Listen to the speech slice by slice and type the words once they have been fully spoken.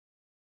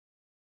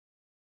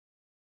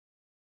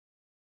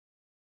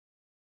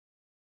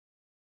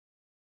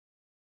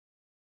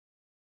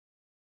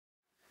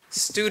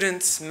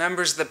students,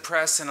 members of the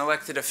press, and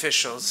elected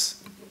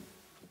officials.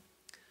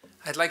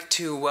 I'd like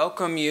to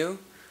welcome you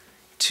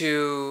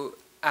to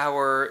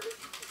our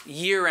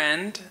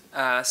year-end,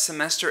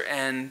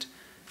 semester-end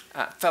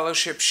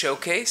fellowship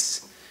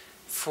showcase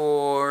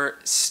for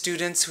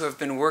students who have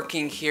been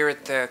working here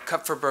at the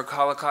Kupferberg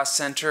Holocaust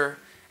Center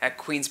at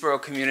Queensborough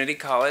Community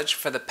College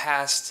for the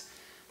past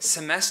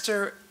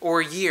semester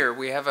or year.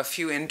 We have a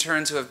few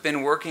interns who have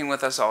been working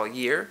with us all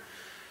year,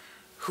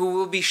 who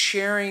will be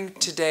sharing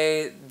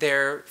today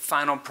their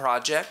final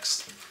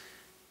projects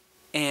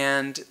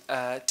and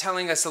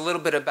telling us a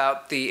little bit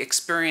about the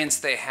experience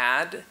they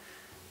had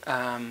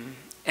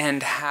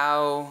and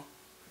how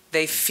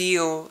they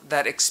feel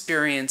that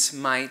experience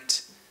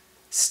might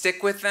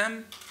stick with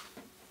them,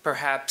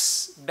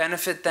 perhaps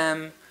benefit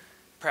them,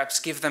 perhaps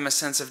give them a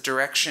sense of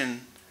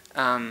direction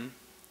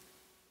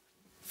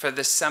for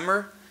this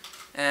summer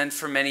and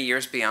for many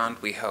years beyond,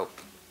 we hope.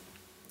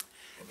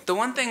 The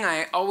one thing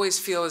I always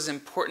feel is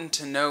important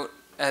to note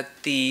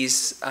at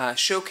these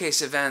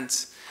showcase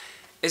events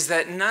is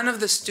that none of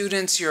the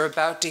students you're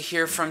about to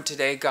hear from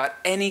today got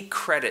any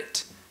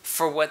credit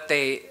for what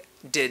they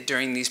did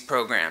during these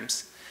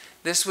programs.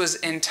 This was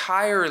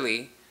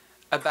entirely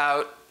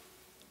about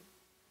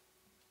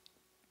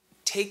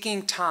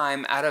taking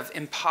time out of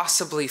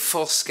impossibly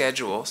full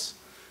schedules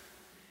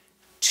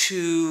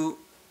to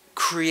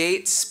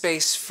create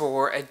space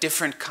for a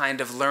different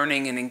kind of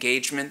learning and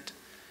engagement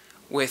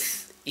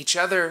with each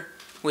other,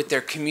 with their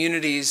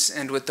communities,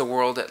 and with the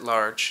world at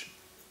large.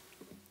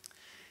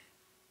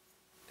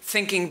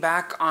 Thinking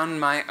back on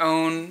my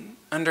own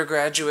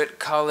undergraduate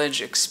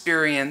college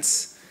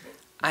experience,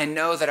 I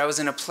know that I was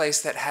in a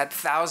place that had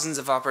thousands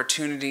of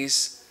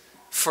opportunities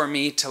for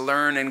me to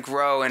learn and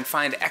grow and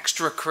find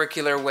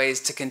extracurricular ways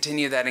to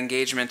continue that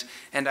engagement,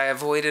 and I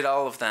avoided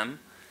all of them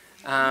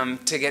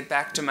to get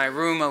back to my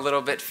room a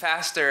little bit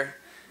faster,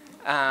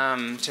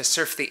 to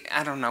surf the,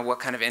 I don't know what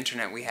kind of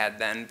internet we had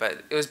then,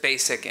 but it was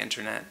basic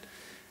internet.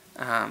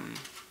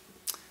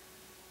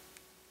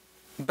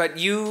 But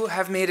you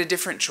have made a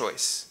different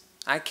choice.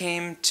 I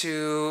came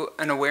to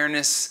an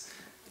awareness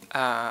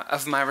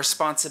of my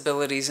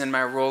responsibilities and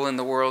my role in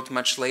the world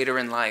much later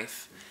in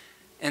life.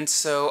 And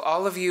so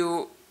all of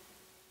you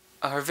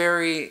are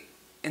very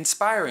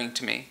inspiring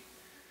to me.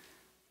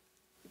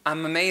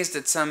 I'm amazed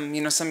at some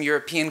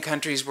European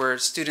countries where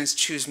students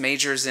choose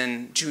majors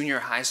in junior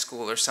high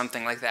school or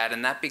something like that,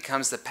 and that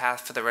becomes the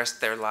path for the rest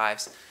of their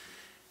lives.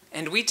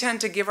 And we tend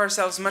to give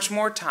ourselves much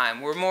more time.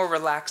 We're more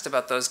relaxed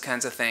about those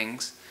kinds of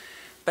things.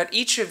 But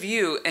each of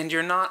you, and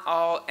you're not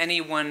all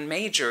any one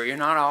major, you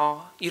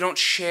don't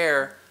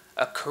share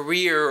a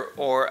career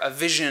or a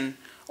vision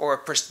or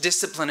a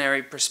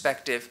disciplinary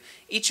perspective.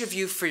 Each of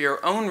you, for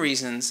your own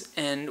reasons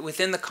and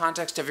within the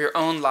context of your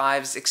own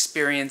lives,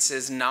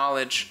 experiences,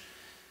 knowledge,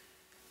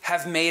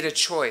 have made a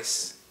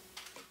choice,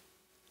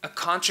 a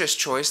conscious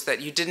choice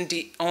that you didn't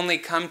only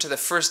come to the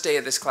first day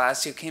of this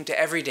class, you came to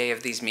every day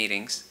of these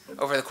meetings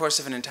over the course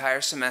of an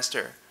entire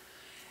semester.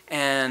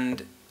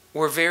 And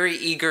we're very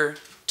eager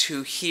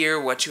to hear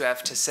what you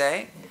have to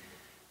say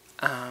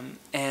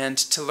and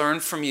to learn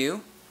from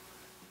you.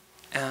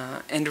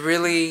 And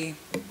really,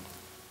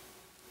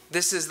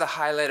 this is the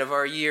highlight of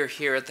our year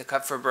here at the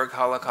Kupferberg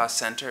Holocaust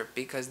Center,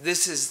 because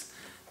this is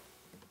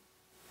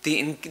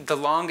the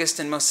longest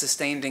and most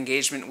sustained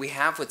engagement we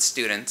have with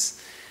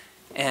students,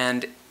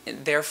 and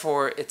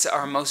therefore it's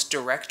our most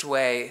direct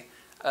way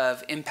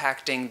of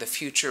impacting the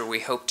future we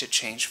hope to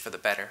change for the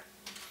better.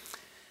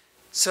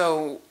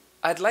 So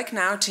I'd like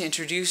now to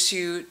introduce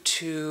you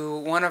to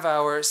one of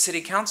our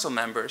city council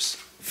members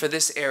for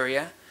this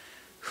area,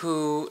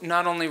 who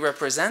not only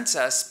represents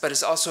us, but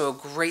is also a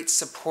great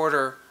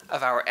supporter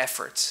of our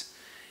efforts.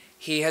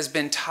 He has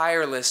been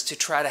tireless to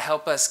try to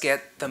help us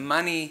get the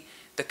money,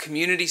 the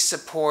community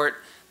support,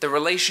 the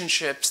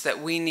relationships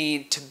that we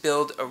need to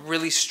build a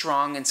really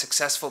strong and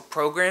successful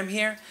program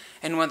here,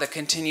 and one that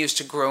continues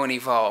to grow and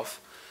evolve.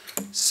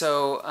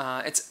 So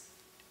it's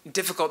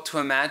difficult to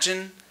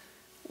imagine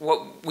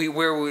where we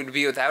would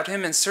be without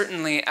him, and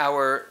certainly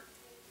our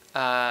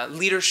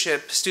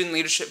student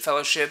leadership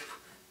fellowship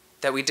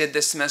that we did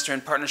this semester in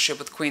partnership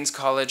with Queens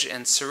College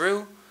and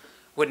Saru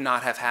would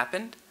not have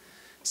happened.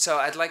 So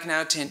I'd like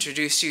now to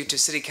introduce you to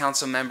City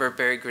Council member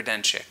Barry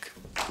Grudenchik.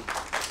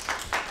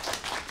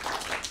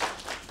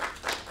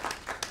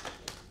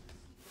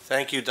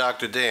 Thank you,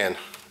 Dr. Dan,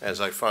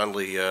 as I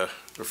fondly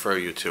refer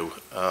you to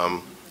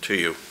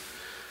you.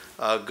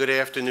 Good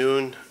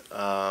afternoon.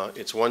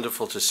 It's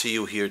wonderful to see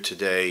you here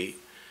today,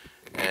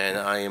 and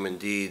I am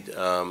indeed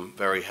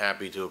very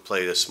happy to have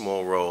played a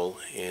small role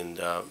in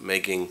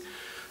making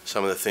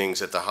some of the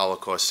things at the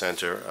Holocaust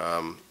Center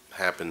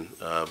happen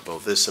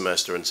both this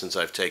semester and since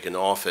I've taken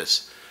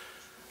office.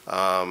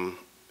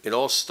 It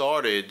all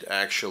started,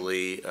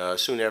 actually,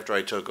 soon after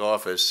I took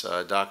office.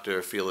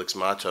 Dr. Felix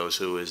Matos,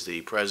 who is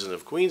the president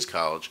of Queens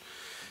College,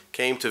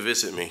 came to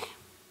visit me.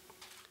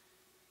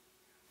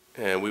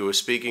 And we were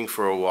speaking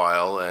for a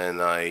while,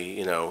 and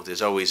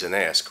there's always an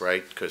ask,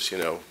 right? Because,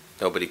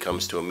 nobody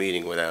comes to a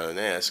meeting without an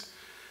ask.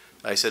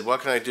 I said,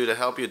 what can I do to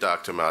help you,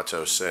 Dr.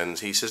 Matos? And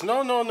he says,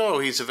 no, no, no.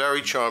 He's a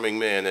very charming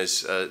man,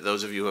 as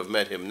those of you who have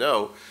met him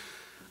know.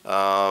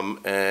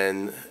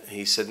 And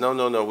he said, no,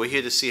 no, no. We're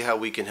here to see how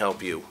we can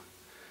help you.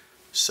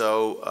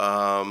 So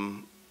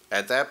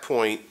at that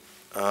point,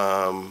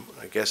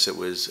 I guess it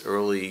was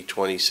early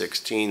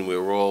 2016, we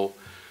were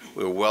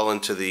well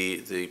into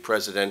the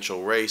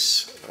presidential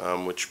race,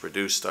 which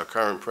produced our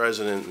current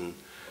president, and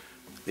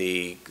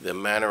the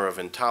manner of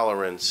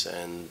intolerance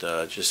and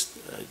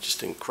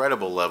just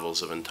incredible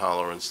levels of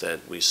intolerance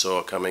that we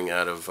saw coming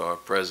out of our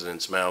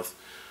president's mouth.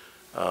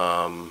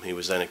 He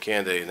was then a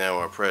candidate, now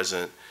our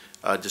president.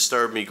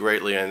 Disturbed me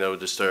greatly. I know it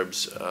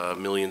disturbs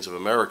millions of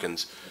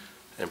Americans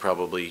and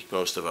probably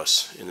most of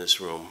us in this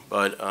room.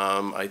 But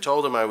I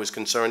told him I was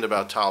concerned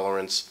about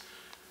tolerance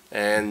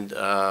and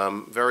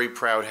very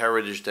proud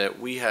heritage that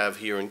we have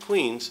here in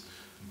Queens,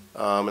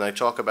 and I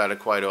talk about it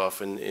quite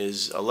often,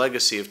 is a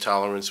legacy of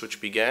tolerance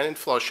which began in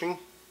Flushing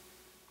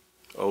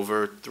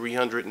over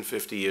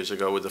 350 years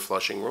ago with the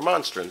Flushing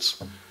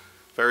Remonstrance.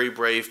 Very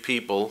brave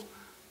people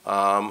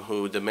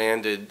who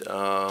demanded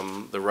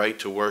the right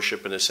to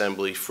worship and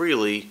assembly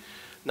freely,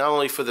 not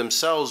only for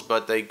themselves,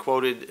 but they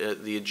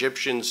quoted the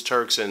Egyptians,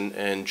 Turks,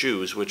 and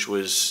Jews, which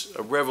was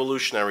a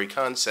revolutionary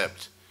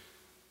concept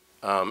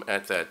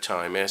at that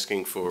time.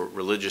 Asking for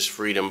religious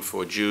freedom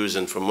for Jews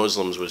and for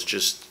Muslims was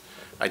just,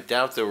 I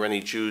doubt there were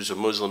any Jews or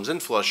Muslims in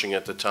Flushing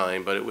at the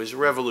time, but it was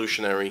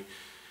revolutionary,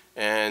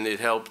 and it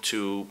helped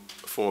to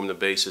form the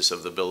basis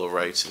of the Bill of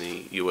Rights in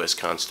the U.S.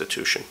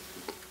 Constitution.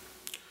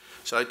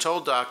 So I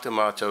told Dr.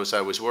 Matos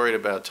I was worried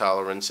about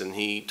tolerance, and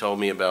he told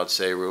me about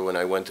CHRU, and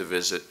I went to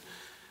visit.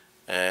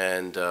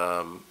 And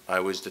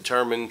I was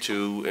determined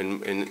to,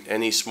 in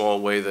any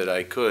small way that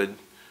I could,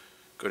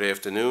 good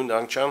afternoon,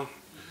 Dang Chum.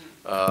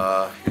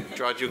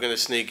 Thought you were going to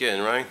sneak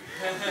in, right?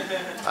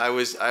 I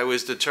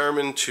was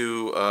determined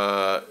to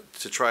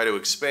try to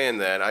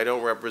expand that. I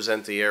don't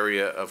represent the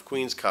area of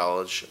Queens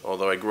College,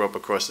 although I grew up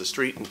across the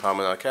street in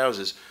Palmanock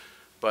Houses,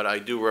 but I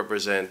do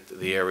represent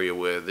the area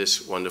where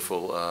this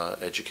wonderful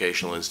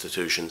educational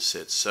institution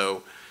sits.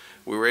 So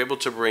we were able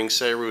to bring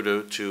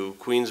CHRU to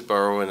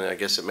Queensboro, and I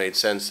guess it made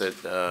sense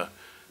that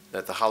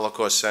that the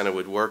Holocaust Center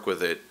would work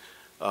with it.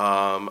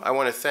 I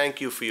want to thank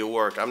you for your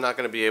work. I'm not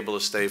going to be able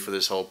to stay for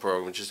this whole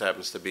program. It just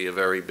happens to be a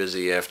very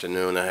busy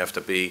afternoon. I have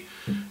to be,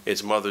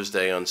 it's Mother's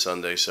Day on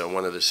Sunday, so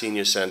one of the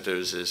senior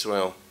centers is,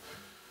 well,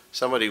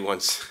 somebody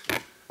once,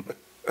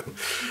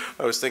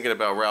 I was thinking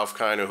about Ralph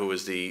Kiner, who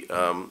was the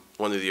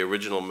one of the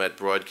original Met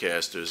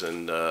broadcasters,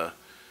 and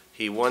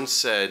he once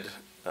said,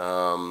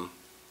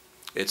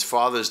 it's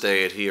Father's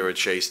Day here at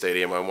Shea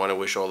Stadium. I want to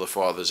wish all the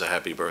fathers a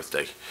happy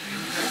birthday.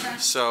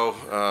 So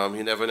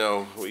you never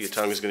know, your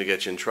tongue is going to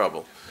get you in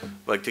trouble.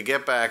 But to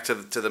get back to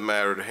the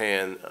matter at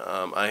hand,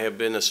 I have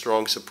been a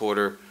strong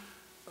supporter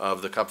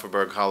of the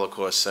Kupferberg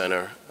Holocaust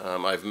Center.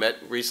 I've met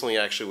recently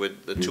actually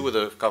with the two of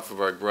the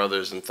Kupferberg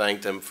brothers and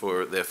thanked them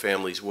for their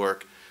family's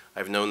work.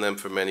 I've known them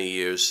for many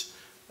years.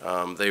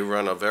 They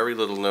run a very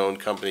little known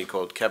company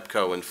called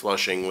KEPCO in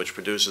Flushing, which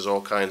produces all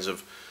kinds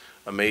of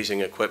amazing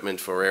equipment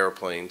for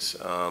airplanes,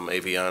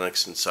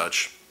 avionics and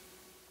such.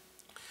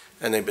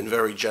 And they've been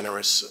very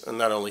generous,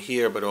 not only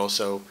here, but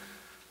also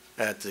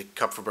at the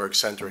Kupferberg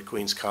Center at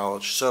Queens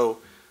College. So,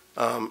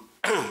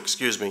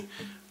 excuse me,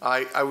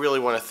 I really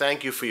want to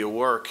thank you for your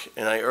work,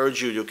 and I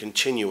urge you to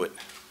continue it.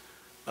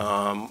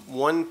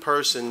 One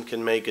person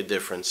can make a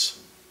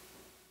difference.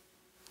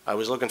 I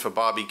was looking for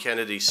Bobby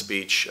Kennedy's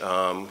speech.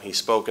 He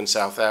spoke in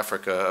South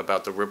Africa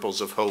about the ripples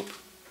of hope.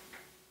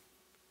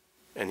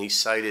 And he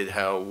cited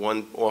how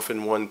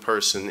often one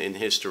person in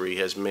history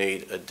has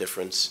made a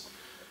difference.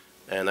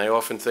 And I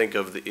often think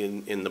of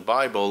in the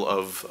Bible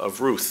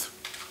of Ruth.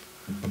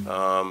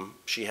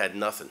 She had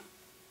nothing.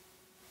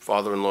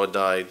 Father-in-law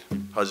died,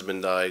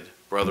 husband died,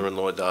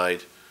 brother-in-law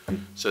died.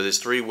 So there's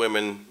 3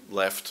 women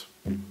left.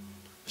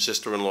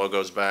 Sister-in-law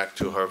goes back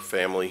to her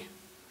family,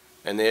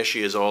 and there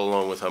she is all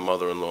alone with her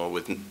mother-in-law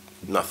with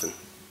nothing.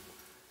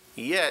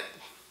 Yet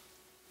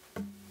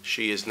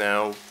she is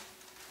now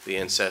the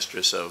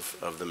ancestress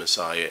of the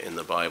Messiah in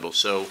the Bible.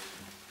 So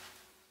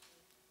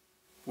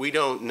we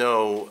don't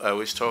know. I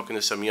was talking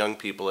to some young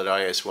people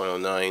at IS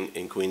 109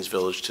 in Queens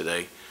Village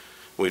today.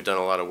 We've done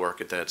a lot of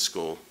work at that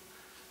school.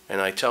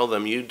 And I tell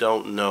them, you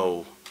don't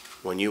know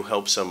when you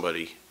help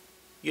somebody.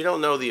 You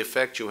don't know the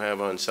effect you have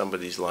on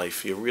somebody's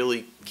life. You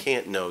really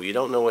can't know. You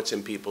don't know what's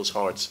in people's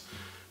hearts.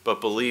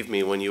 But believe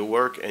me, when you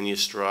work and you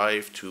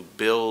strive to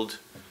build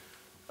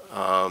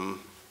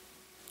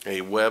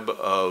a web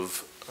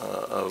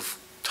of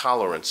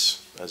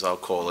tolerance, as I'll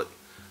call it,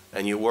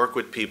 and you work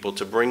with people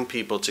to bring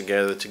people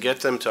together, to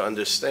get them to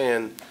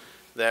understand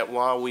that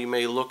while we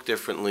may look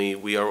differently,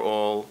 we are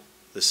all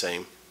the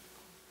same.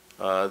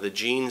 The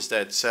genes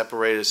that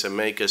separate us and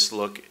make us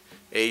look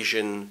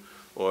Asian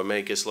or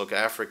make us look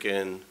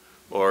African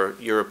or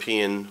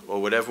European or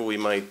whatever we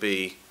might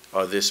be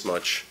are this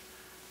much.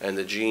 And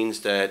the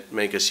genes that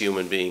make us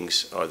human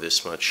beings are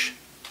this much.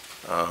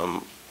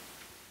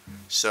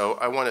 So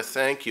I want to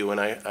thank you, and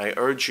I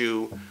urge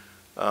you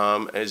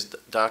as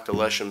Dr.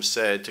 Lesham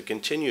said, to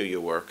continue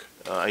your work.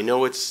 I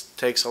know it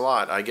takes a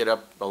lot. I get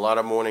up a lot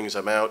of mornings.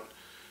 I'm out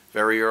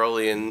very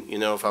early, and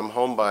if I'm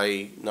home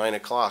by 9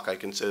 o'clock, I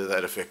consider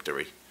that a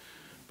victory.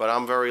 But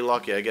I'm very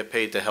lucky. I get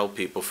paid to help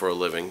people for a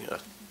living.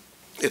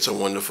 It's a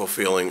wonderful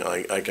feeling,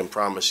 I can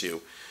promise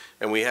you.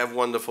 And we have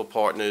wonderful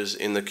partners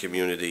in the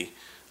community.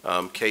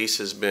 CASE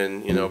has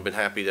been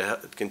happy to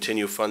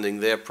continue funding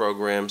their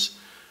programs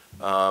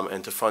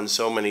and to fund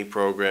so many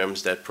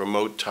programs that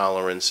promote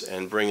tolerance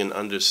and bring an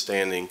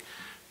understanding.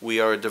 We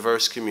are a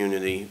diverse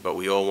community, but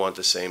we all want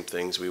the same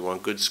things. We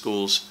want good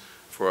schools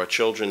for our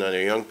children and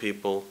our young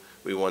people.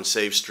 We want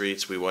safe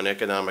streets. We want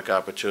economic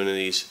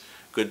opportunities,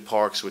 good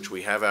parks, which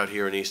we have out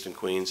here in Eastern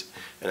Queens,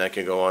 and I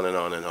can go on and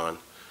on and on.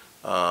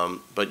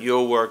 But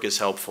your work is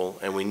helpful,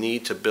 and we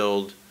need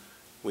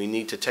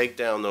to take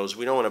down those.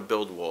 We don't want to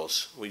build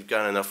walls. We've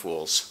got enough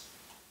walls.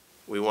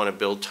 We want to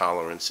build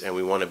tolerance, and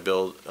we want to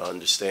build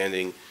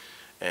understanding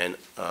and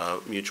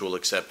mutual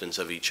acceptance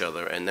of each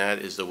other, and that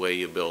is the way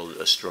you build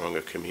a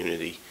stronger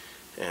community.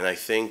 And I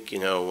think,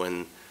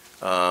 when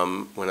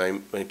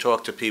I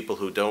talk to people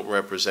who don't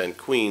represent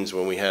Queens,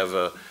 when we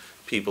have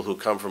people who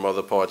come from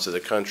other parts of the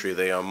country,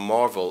 they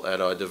marvel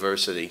at our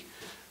diversity.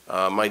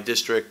 My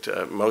district,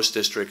 most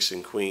districts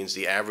in Queens,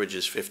 the average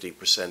is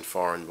 50%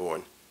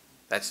 foreign-born.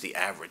 That's the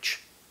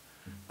average.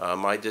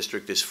 My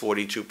district is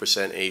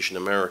 42% Asian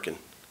American.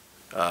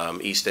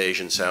 East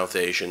Asian, South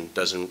Asian,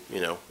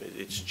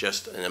 it's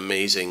just an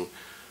amazing,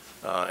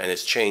 and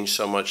it's changed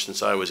so much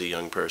since I was a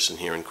young person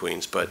here in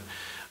Queens. But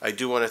I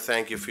do want to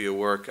thank you for your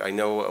work. I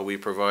know we're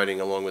providing,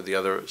 along with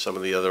some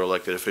of the other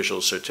elected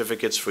officials,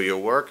 certificates for your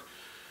work.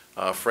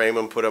 Frame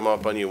them, put them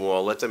up on your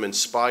wall. Let them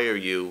inspire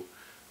you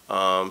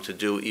to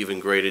do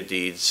even greater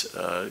deeds,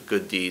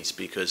 good deeds,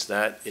 because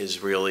that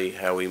is really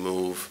how we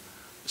move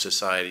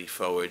society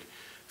forward.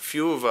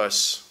 Few of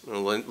us,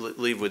 I'll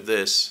leave with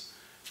this,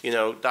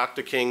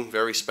 Dr. King,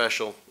 very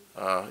special.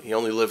 He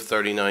only lived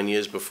 39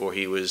 years before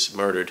he was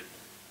murdered.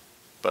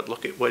 But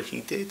look at what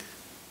he did.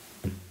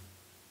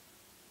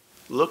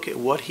 Look at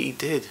what he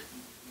did.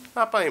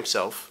 Not by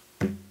himself,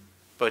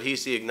 but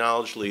he's the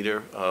acknowledged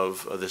leader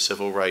of the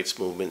civil rights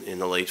movement in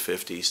the late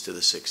 50s to the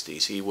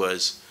 60s. He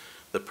was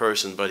the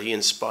person, but he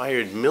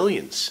inspired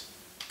millions,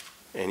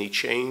 and he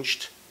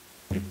changed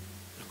the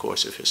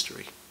course of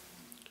history.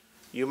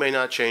 You may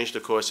not change the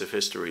course of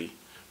history,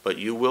 but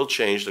you will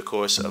change the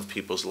course of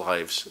people's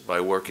lives by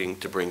working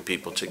to bring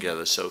people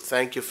together. So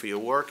thank you for your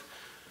work.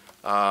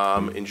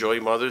 Enjoy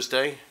Mother's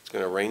Day. It's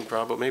going to rain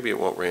probably. Maybe it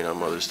won't rain on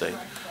Mother's Day.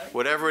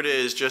 Whatever it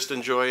is, just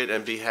enjoy it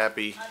and be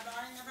happy.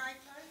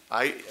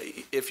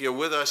 If you're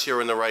with us,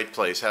 you're in the right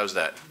place. How's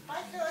that?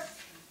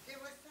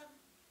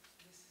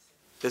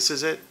 This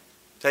is it?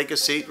 Take a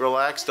seat,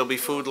 relax. There'll be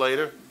food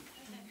later.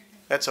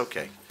 That's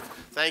okay.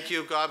 Thank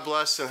you. God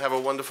bless, and have a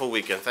wonderful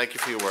weekend. Thank you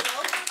for your work.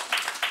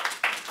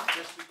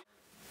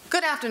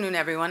 Good afternoon,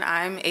 everyone.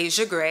 I'm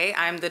Asia Gray.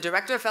 I'm the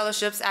Director of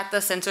Fellowships at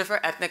the Center for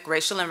Ethnic,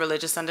 Racial, and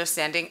Religious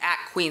Understanding at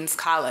Queens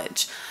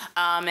College.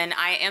 And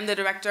I am the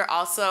director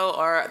also,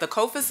 or the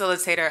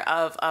co-facilitator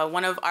of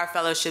one of our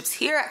fellowships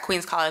here at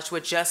Queens College,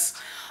 which just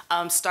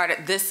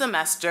started this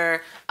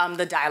semester,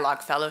 the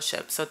Dialogue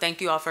Fellowship. So thank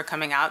you all for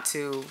coming out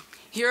to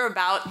hear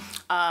about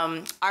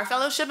our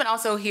fellowship and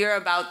also hear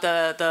about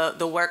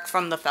the work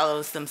from the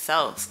fellows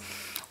themselves.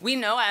 We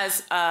know,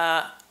 as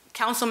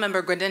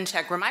Councilmember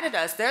Grindenchek reminded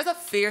us, there's a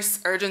fierce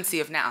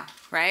urgency of now,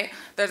 right?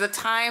 There's a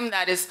time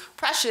that is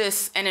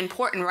precious and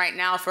important right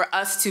now for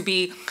us to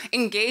be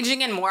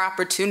engaging in more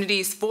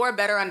opportunities for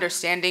better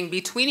understanding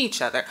between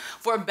each other,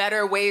 for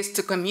better ways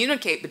to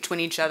communicate between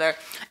each other,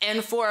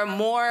 and for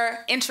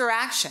more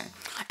interaction.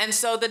 And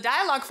so the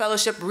Dialogue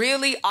Fellowship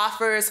really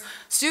offers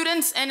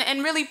students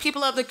and really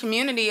people of the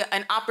community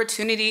an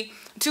opportunity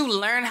to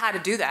learn how to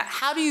do that.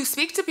 How do you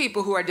speak to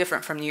people who are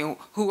different from you,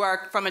 who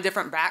are from a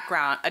different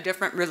background, a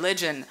different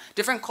religion,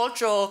 different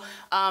cultural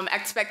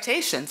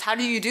expectations? How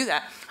do you do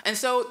that? And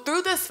so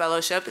through this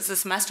fellowship, it's a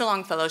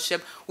semester-long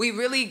fellowship, we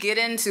really get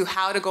into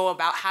how to go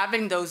about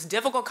having those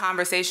difficult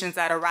conversations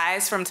that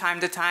arise from time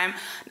to time,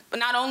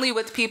 not only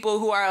with people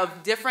who are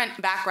of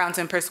different backgrounds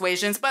and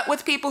persuasions, but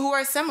with people who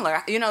are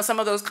similar. Some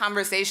of those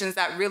conversations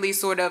that really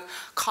sort of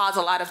cause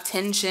a lot of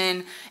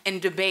tension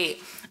and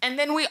debate. And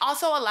then we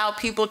also allow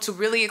people to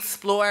really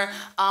explore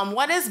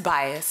what is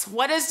bias,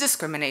 what is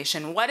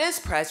discrimination, what is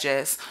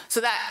prejudice,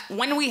 so that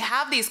when we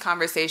have these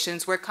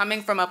conversations, we're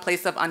coming from a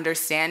place of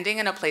understanding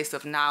and a place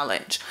of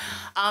knowledge.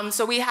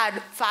 So we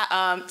had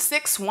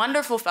 6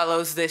 wonderful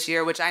fellows this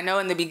year, which I know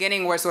in the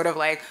beginning were sort of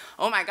like,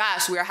 oh my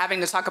gosh, we are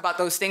having to talk about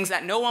those things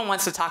that no one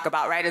wants to talk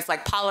about, right? It's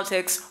like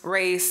politics,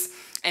 race,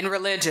 and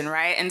religion,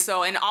 right? And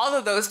so in all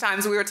of those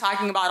times, we were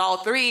talking about all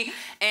three,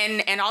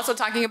 and also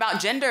talking about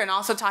gender, and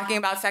also talking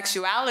about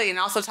sexuality, and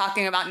also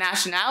talking about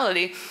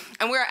nationality.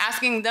 And we were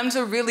asking them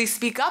to really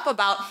speak up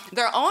about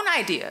their own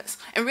ideas,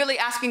 and really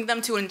asking them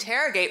to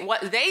interrogate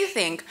what they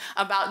think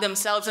about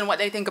themselves and what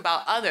they think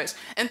about others.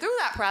 And through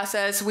that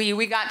process,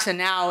 we got to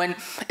now, and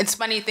it's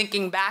funny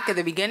thinking back at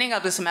the beginning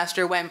of the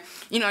semester when,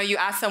 you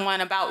ask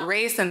someone about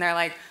race, and they're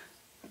like,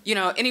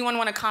 anyone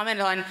want to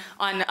comment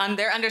on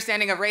their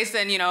understanding of race?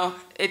 Then,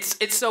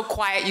 it's so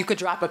quiet you could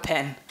drop a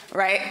pin,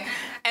 right?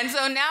 And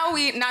so now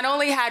we not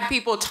only had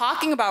people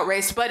talking about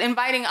race, but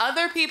inviting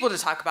other people to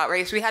talk about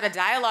race. We had a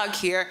dialogue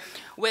here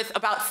with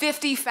about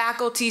 50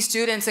 faculty,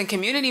 students, and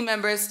community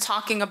members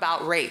talking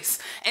about race.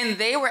 And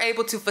they were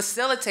able to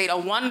facilitate a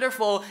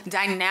wonderful,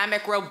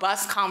 dynamic,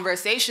 robust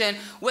conversation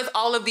with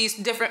all of these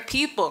different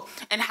people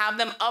and have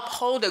them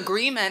uphold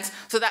agreements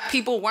so that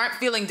people weren't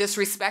feeling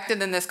disrespected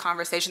in this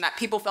conversation, that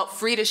people felt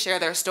free to share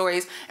their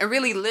stories and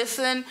really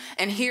listen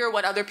and hear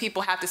what other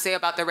people have to say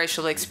about their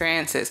racial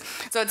experiences.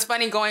 So it's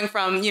funny going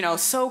from,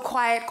 so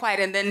quiet,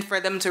 and then for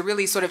them to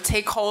really sort of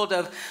take hold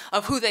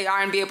of who they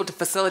are and be able to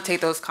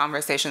facilitate those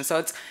conversations.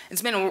 So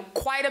it's been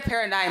quite a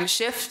paradigm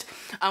shift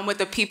with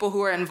the people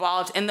who are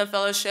involved in the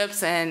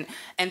fellowships, and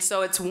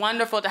so it's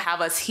wonderful to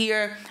have us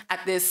here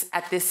at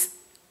this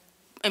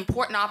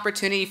important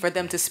opportunity for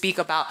them to speak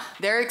about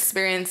their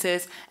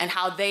experiences and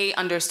how they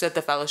understood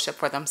the fellowship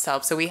for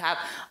themselves. So we have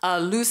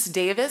Luce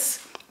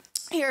Davis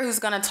here, who's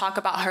going to talk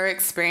about her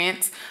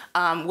experience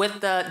with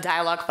the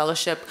Dialogue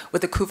Fellowship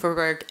with the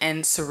Kuferberg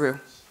and Saru.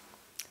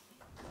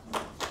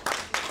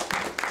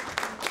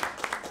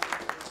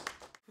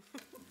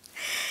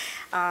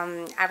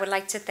 I would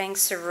like to thank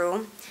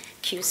Saru,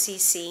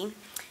 QCC,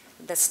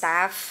 the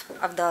staff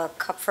of the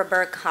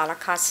Kupferberg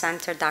Holocaust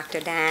Center, Dr.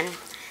 Dan,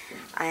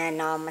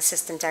 and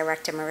Assistant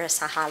Director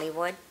Marissa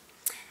Hollywood,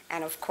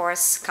 and of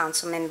course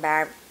Councilman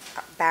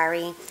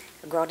Barry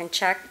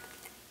Grodenchuk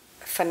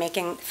for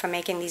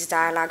making these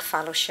dialogue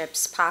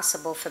fellowships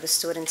possible for the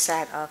students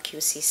at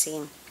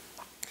QCC.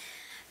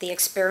 The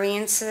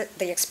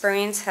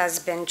experience has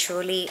been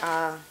truly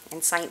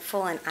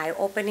insightful and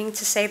eye-opening,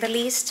 to say the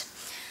least.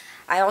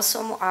 I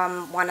also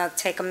want to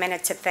take a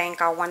minute to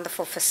thank our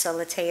wonderful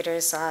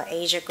facilitators,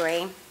 Asia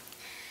Gray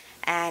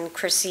and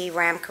Chrissy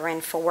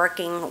Ramkaran, for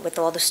working with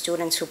all the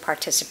students who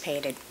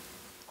participated.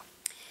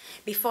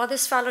 Before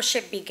this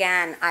fellowship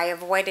began, I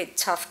avoided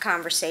tough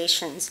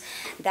conversations,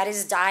 that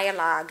is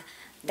dialogue,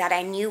 that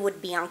I knew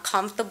would be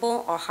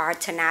uncomfortable or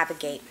hard to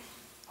navigate.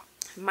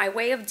 My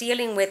way of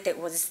dealing with it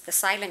was the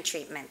silent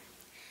treatment.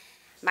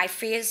 My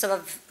fears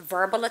of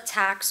verbal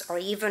attacks, or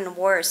even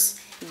worse,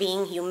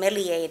 being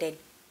humiliated,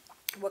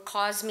 would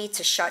cause me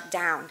to shut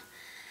down.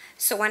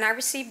 So when I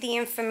received the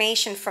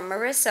information from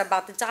Marissa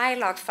about the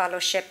Dialogue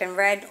Fellowship and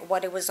read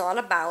what it was all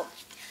about,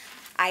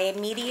 I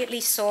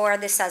immediately saw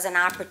this as an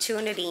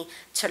opportunity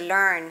to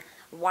learn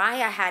why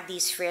I had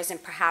these fears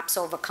and perhaps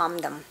overcome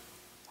them.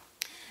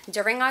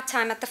 During our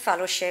time at the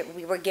fellowship,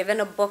 we were given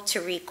a book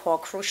to read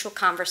called Crucial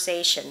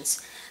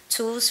Conversations,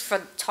 Tools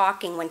for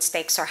Talking When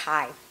Stakes Are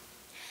High.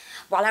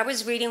 While I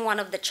was reading one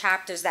of the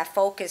chapters that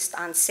focused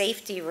on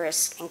safety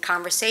risk in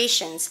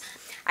conversations,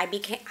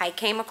 I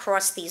came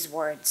across these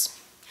words.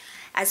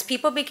 As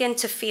people begin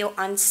to feel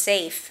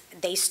unsafe,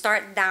 they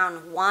start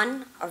down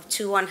one of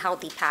two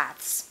unhealthy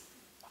paths: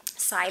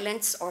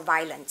 silence or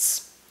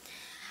violence.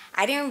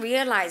 I didn't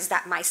realize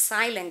that my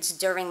silence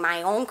during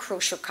my own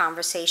crucial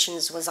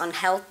conversations was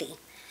unhealthy.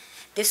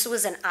 This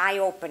was an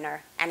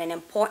eye-opener and an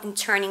important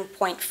turning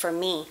point for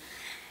me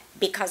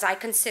because I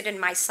considered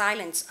my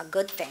silence a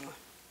good thing.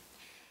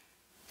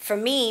 For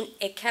me,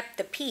 it kept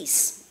the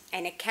peace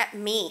and it kept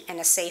me in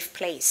a safe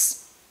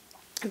place.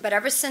 But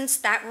ever since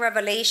that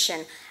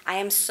revelation, I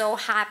am so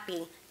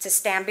happy to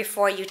stand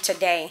before you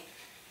today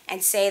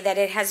and say that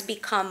it has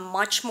become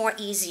much more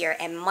easier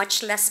and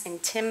much less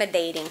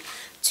intimidating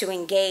to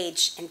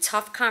engage in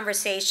tough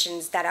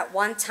conversations that at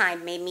one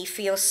time made me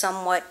feel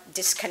somewhat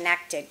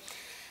disconnected.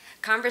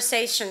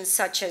 Conversations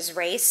such as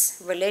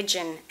race,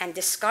 religion, and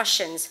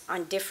discussions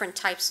on different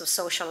types of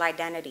social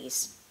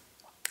identities.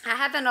 I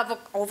haven't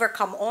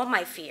overcome all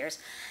my fears,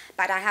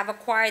 but I have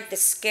acquired the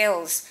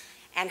skills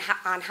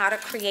on how to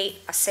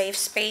create a safe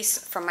space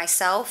for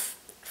myself,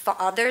 for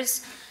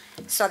others,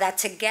 so that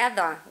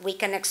together we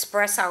can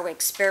express our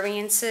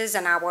experiences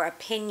and our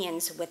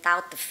opinions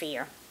without the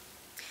fear.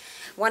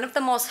 One of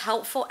the most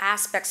helpful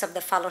aspects of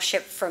the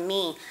fellowship for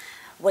me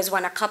was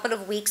when a couple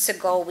of weeks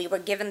ago we were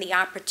given the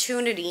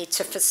opportunity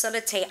to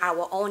facilitate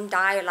our own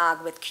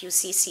dialogue with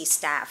QCC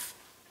staff,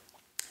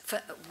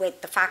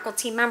 with the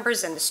faculty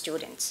members and the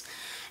students.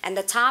 And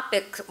the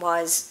topic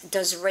was,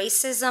 does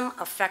racism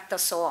affect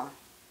us all?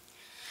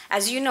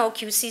 As you know,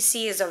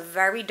 QCC is a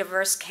very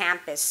diverse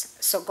campus,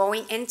 so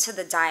going into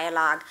the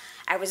dialogue,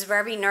 I was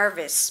very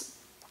nervous.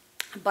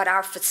 But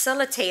our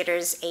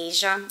facilitators,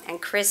 Asia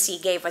and Chrissy,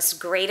 gave us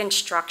great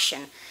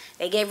instruction.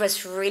 They gave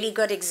us really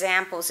good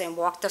examples and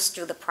walked us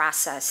through the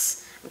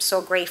process. I'm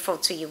so grateful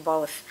to you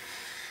both.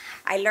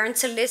 I learned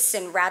to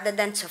listen rather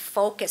than to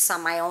focus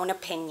on my own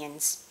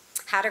opinions,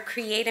 how to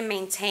create and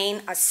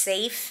maintain a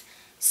safe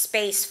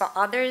space for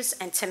others,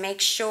 and to make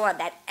sure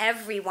that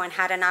everyone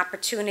had an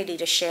opportunity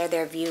to share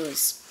their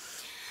views.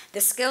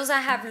 The skills I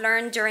have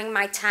learned during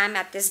my time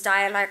at this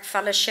Dialogue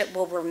Fellowship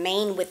will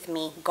remain with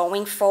me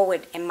going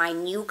forward in my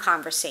new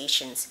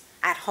conversations,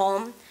 at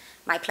home,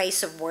 my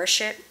place of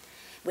worship,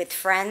 with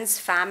friends,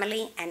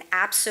 family, and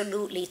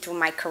absolutely through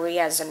my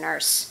career as a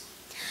nurse.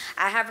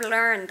 I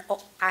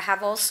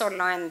have also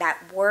learned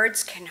that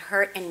words can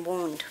hurt and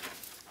wound.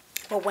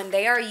 But when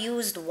they are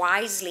used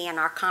wisely in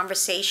our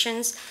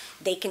conversations,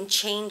 they can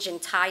change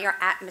entire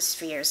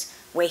atmospheres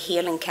where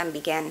healing can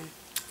begin.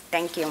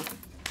 Thank you.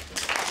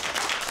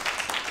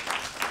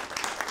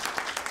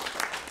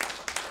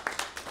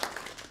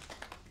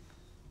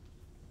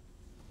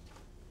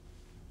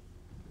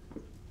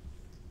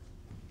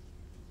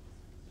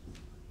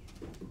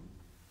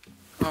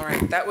 All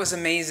right, that was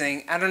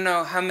amazing. I don't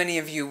know how many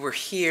of you were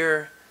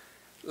here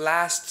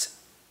last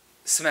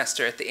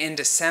semester in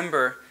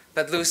December,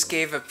 but Luz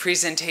gave a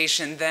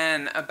presentation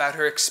then about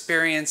her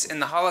experience in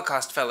the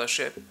Holocaust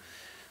Fellowship,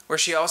 where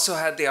she also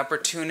had the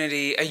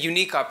opportunity, a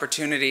unique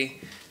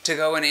opportunity, to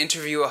go and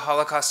interview a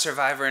Holocaust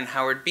survivor in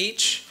Howard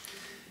Beach,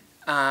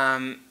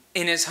 in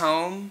his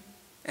home,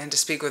 and to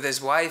speak with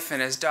his wife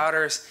and his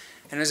daughters.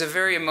 And it was a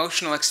very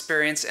emotional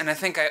experience, and I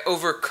think I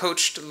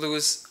overcoached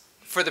Luz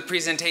for the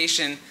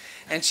presentation,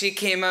 and she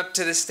came up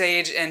to the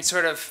stage and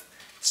sort of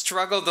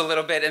struggled a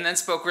little bit and then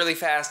spoke really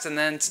fast and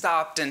then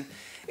stopped, and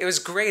it was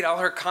great. All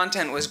her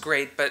content was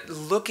great, but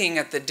looking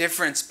at the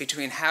difference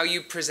between how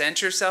you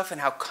present yourself and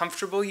how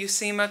comfortable you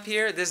seem up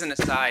here, this is an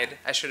aside.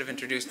 I should have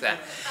introduced that.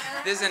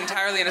 This is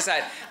entirely an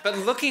aside. But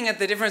looking at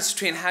the difference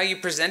between how you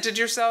presented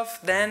yourself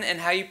then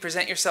and how you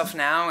present yourself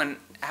now and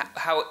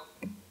how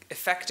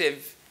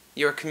effective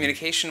your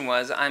communication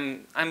was,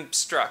 I'm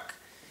struck.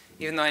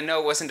 Even though I know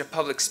it wasn't a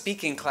public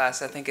speaking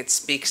class, I think it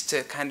speaks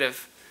to kind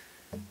of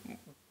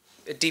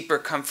a deeper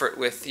comfort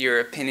with your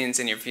opinions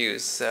and your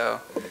views.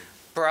 So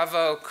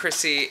bravo,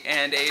 Chrissy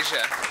and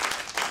Asia,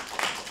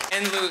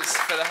 and Luz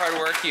for the hard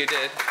work you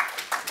did.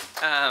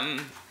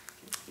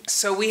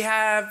 So we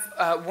have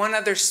one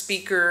other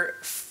speaker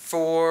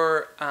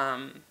for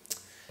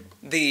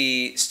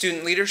the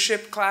student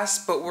leadership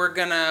class, but we're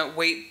gonna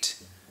wait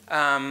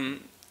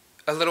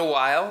a little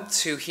while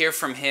to hear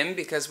from him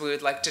because we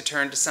would like to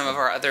turn to some of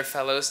our other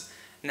fellows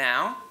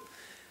now.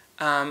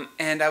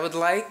 And I would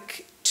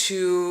like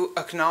to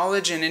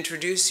acknowledge and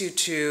introduce you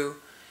to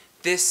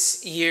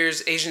this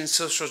year's Asian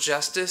Social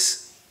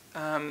Justice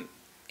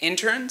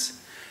interns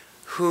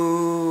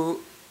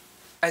who,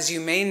 as you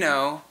may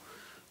know,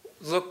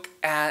 look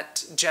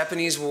at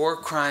Japanese war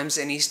crimes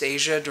in East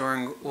Asia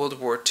during World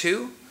War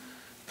II,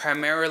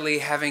 primarily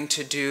having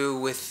to do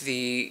with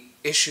the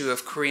issue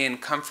of Korean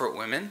comfort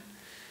women.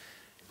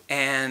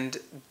 And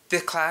the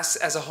class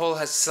as a whole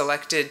has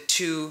selected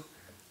 2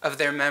 of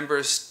their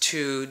members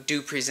to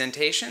do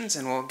presentations,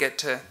 and we'll get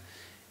to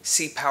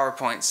see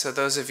PowerPoints. So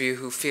those of you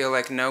who feel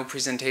like no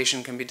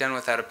presentation can be done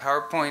without a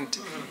PowerPoint,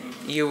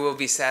 you will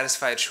be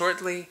satisfied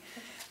shortly.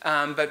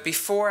 But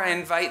before I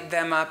invite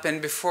them up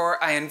and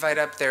before I invite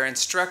up their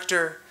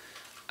instructor,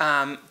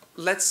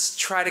 let's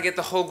try to get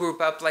the whole group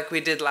up like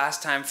we did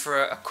last time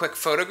for a quick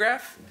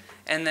photograph,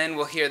 and then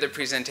we'll hear the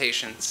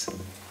presentations.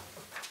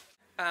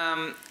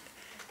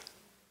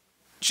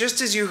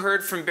 Just as you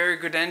heard from Barry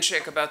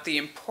Grudenchik about the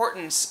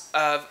importance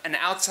of an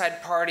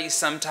outside party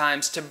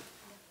sometimes to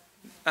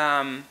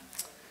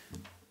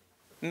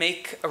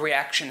make a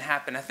reaction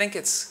happen. I think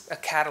it's a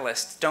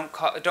catalyst. Don't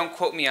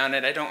quote me on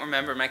it. I don't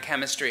remember my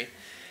chemistry.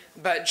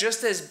 But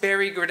just as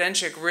Barry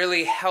Grudenchik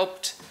really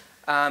helped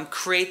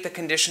create the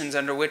conditions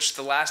under which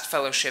the last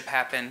fellowship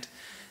happened,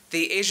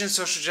 the Asian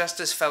Social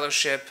Justice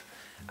Fellowship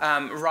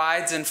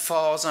rides and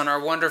falls on our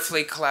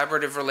wonderfully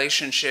collaborative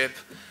relationship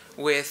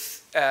with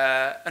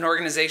an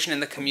organization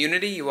in the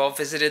community. You all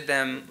visited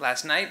them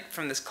last night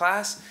from this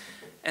class,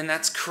 and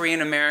that's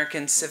Korean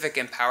American Civic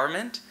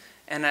Empowerment.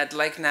 And I'd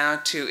like now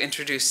to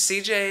introduce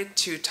CJ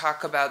to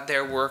talk about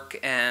their work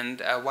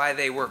and why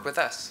they work with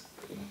us.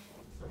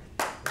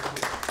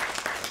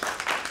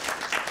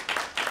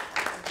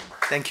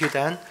 Thank you,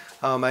 Dan.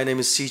 My name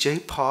is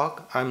CJ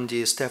Park. I'm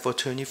the staff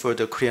attorney for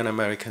the Korean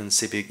American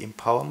Civic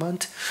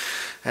Empowerment.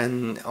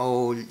 And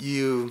all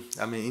you,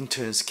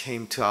 interns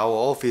came to our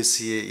office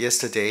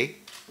yesterday,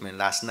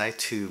 last night,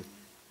 to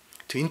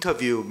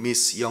interview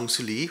Miss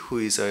Young-Soo Lee, who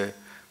is a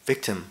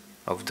victim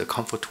of the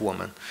comfort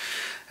woman.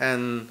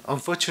 And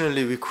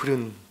unfortunately, we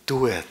couldn't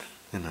do it.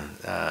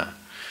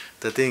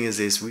 The thing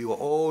is we were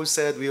all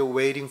said we were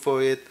waiting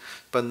for it,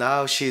 but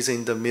now she's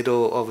in the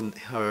middle of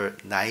her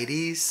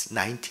 90s,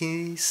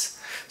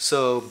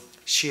 so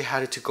she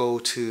had to go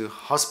to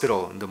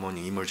hospital in the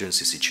morning,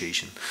 emergency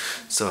situation.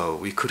 So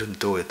we couldn't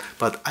do it.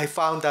 But I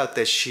found out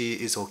that she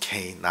is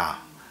okay now.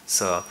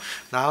 So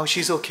now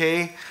she's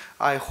okay.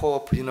 I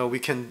hope we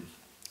can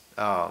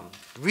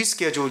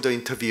reschedule the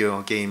interview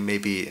again,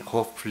 maybe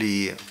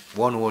hopefully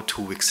 1 or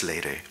 2 weeks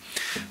later.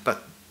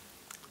 But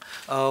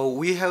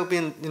we have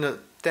been,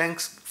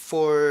 thanks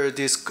for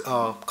this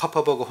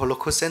Kappaberg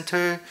Holocaust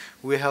Center.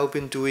 We have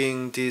been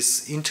doing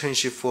this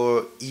internship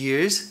for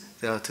years.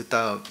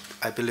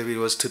 I believe it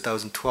was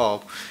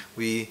 2012.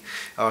 We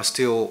are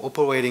still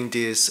operating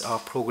this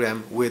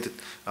program with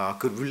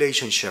good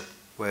relationship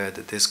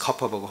with this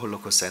Kappaberg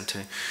Holocaust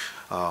Center.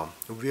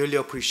 Really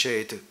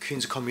appreciate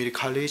Queens Community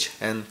College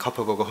and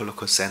Kappaberg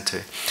Holocaust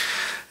Center.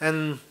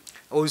 And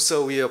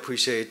Also, we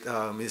appreciate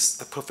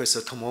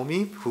Professor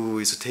Tomomi, who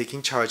is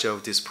taking charge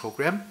of this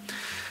program.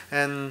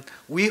 And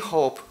we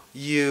hope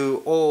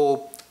you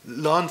all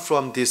learn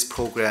from this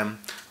program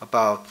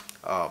about,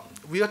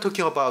 we are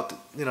talking about,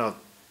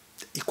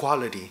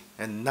 equality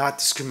and not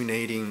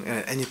discriminating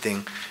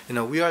anything.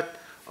 We are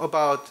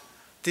about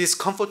this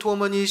comfort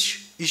woman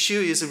issue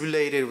is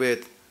related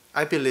with,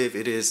 I believe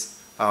it is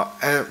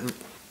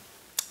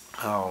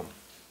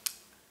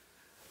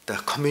the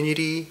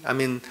community,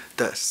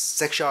 the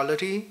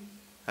sexuality,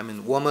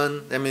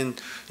 woman,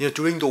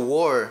 during the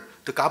war,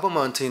 the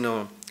government,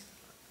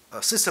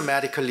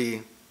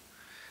 systematically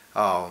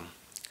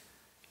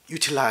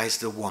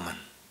utilized the woman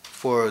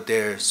for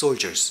their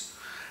soldiers.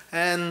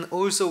 And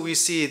also we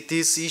see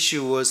this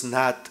issue was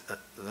not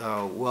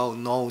well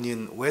known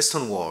in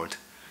Western world.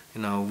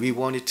 We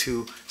wanted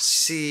to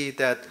see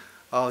that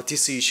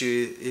this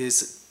issue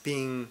is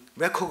being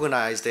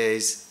recognized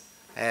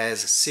as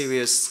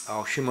serious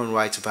human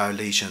rights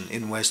violation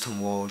in Western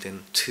world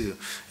and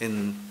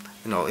in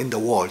the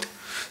world.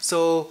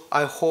 So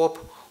I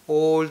hope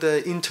all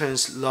the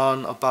interns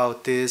learn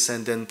about this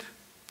and then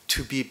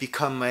to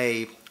become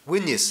a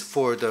witness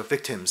for the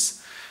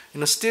victims.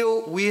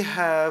 Still we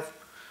have,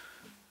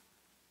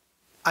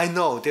 I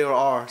know there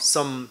are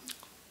some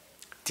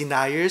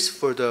deniers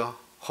for the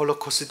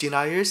Holocaust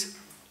deniers.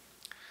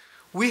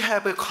 We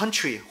have a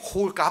country,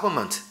 whole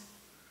government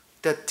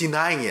that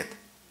denying it,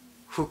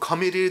 who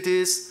committed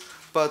this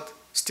but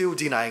still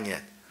denying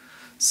it.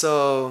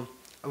 So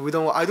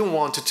I don't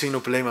want to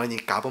blame any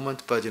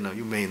government, but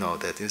you may know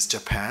that it's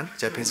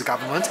Japanese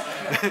government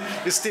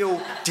is still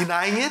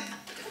denying it,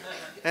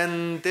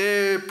 and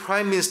their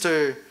prime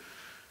minister,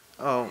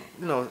 I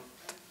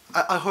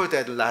heard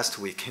that last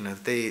week.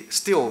 They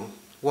still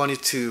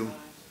wanted to,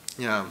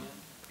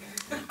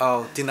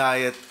 deny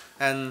it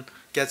and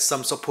get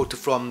some support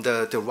from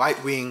the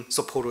right-wing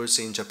supporters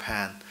in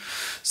Japan.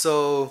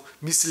 So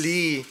Miss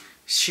Lee,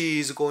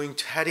 she's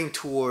heading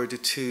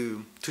toward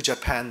to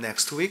Japan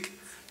next week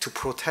to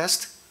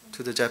protest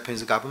to the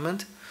Japanese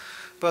government.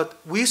 But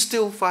we're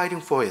still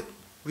fighting for it.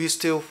 We're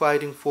still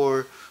fighting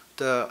for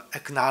the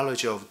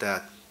acknowledge of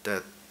the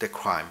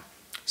crime.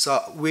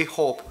 So we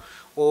hope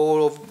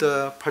all of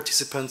the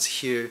participants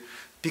here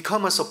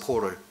become a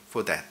supporter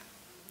for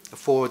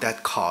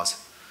that cause.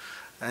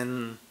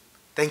 And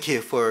thank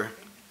you for,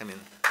 that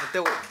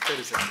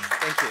is it.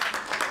 Thank you.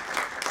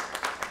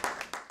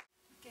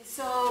 Okay,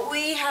 so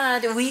we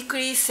had a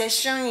weekly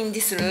session in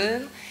this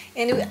room,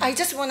 and I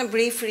just want to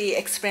briefly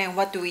explain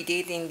what we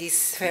did in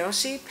this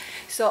fellowship.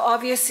 So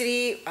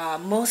obviously,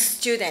 most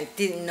students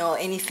didn't know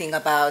anything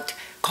about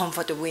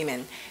comfort of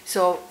women.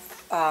 So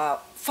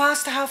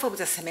first half of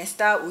the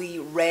semester, we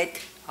read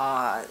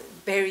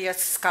various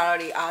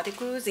scholarly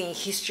articles in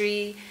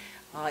history,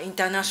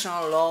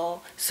 international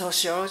law,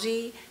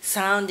 sociology,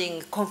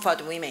 surrounding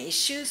comfort women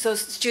issues. So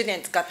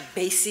students got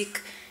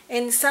basic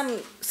and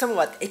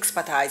somewhat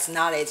expertise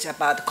knowledge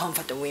about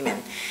comfort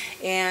women.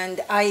 And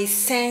I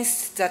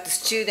sensed that the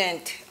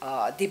student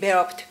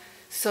developed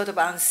sort of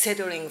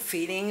unsettling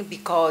feeling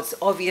because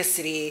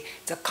obviously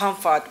the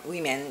comfort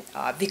women,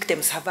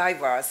 victim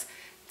survivors,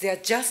 their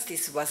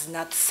justice was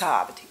not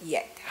served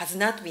yet, has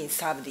not been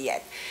served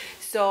yet.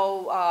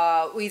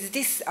 So with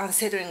this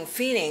unsettling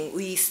feeling,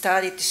 we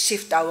started to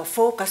shift our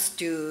focus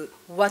to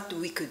what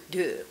we could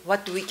do,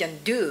 what we can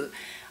do,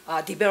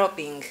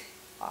 developing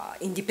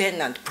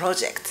independent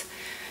projects.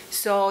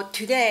 So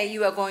today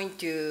you are going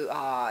to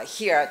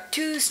hear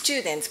 2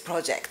 students'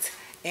 projects.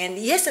 And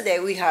yesterday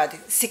we had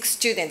 6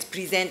 students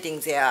presenting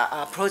their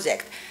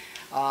project,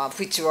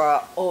 which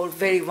were all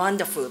very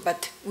wonderful,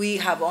 but we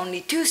have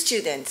only 2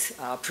 students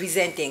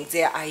presenting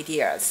their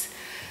ideas.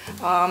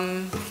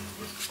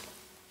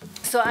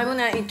 So I want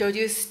to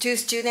introduce 2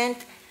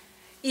 students.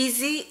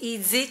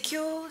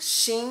 Ezekiel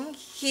Shin,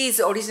 he is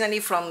originally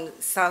from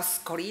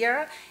South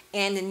Korea,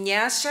 and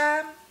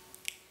Nyasha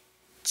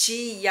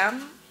Chiyama,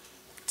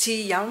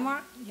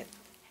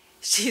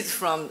 she's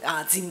from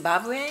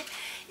Zimbabwe,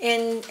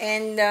 and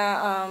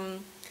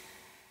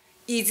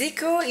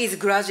Ezekiel is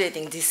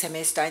graduating this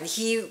semester, and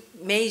he's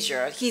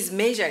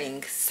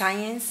majoring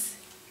science,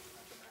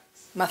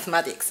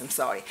 mathematics, and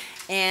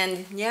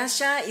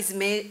Nyasha is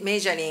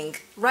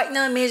right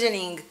now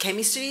majoring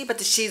chemistry,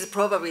 but she's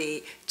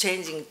probably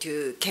changing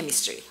to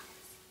chemistry,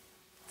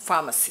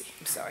 pharmacy,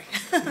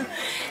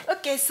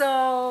 Okay,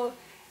 so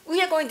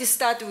we are going to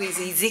start with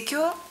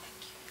Ezekiel.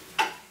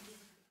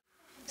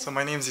 So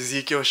my name is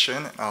Ezekiel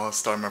Shin, and I'll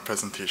start my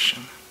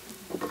presentation.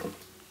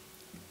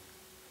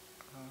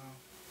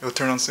 It'll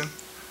turn on soon?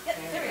 Yep,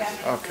 there we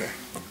go. Okay.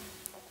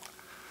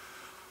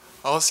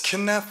 I was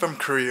kidnapped from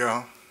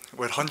Korea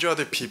with 100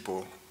 other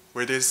people,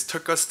 where they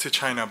took us to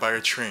China by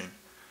a train.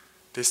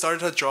 They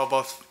started to drop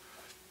off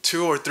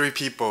 2 or 3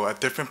 people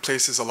at different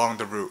places along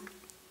the route.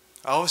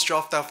 I was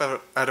dropped off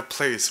at a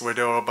place where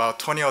there were about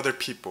 20 other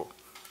people.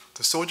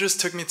 The soldiers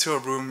took me to a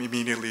room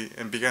immediately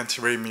and began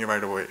to rape me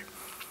right away.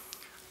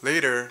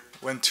 Later,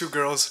 when 2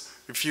 girls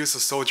refused the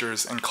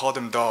soldiers and called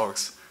them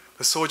dogs,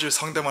 the soldiers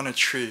hung them on a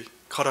tree,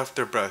 cut off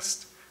their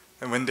breast,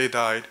 and when they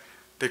died,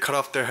 they cut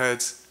off their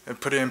heads and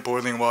put it in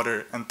boiling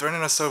water and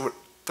threatened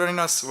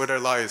us with their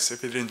lives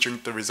if we didn't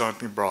drink the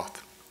resulting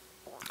broth.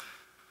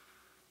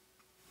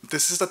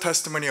 This is the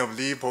testimony of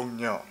Lee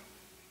Bong-yeol,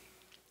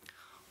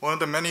 one of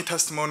the many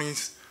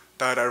testimonies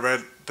that I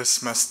read this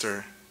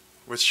semester,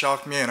 which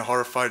shocked me and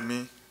horrified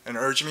me and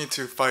urged me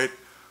to fight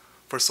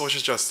for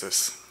social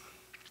justice.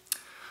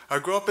 I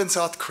grew up in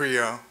South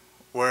Korea,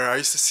 where I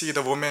used to see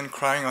the women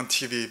crying on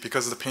TV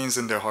because of the pains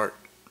in their heart.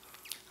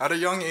 At a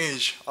young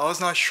age, I was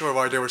not sure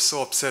why they were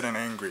so upset and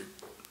angry.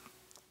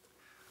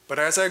 But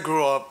as I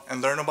grew up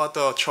and learned about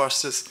the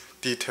atrocious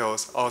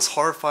details, I was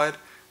horrified,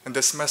 and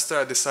this semester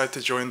I decided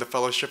to join the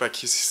fellowship at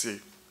KHC.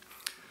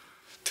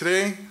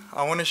 Today,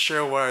 I want to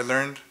share what I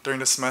learned during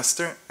the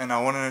semester, and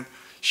I want to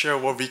share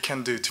what we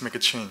can do to make a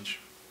change.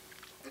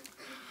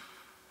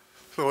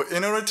 So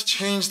in order to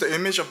change the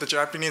image of the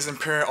Japanese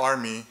Imperial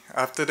Army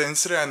after the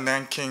incident at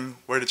Nanking,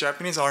 where the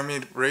Japanese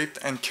army raped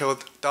and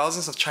killed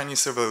thousands of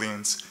Chinese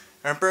civilians,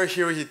 Emperor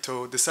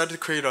Hirohito decided to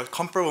create a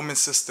comfort woman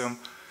system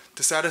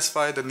to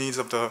satisfy the needs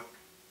of the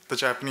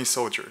Japanese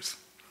soldiers.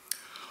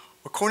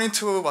 According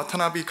to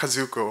Watanabe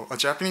Kazuko, a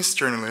Japanese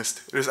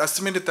journalist, it is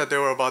estimated that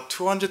there were about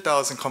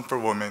 200,000 comfort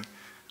women,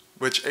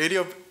 which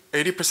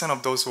 80%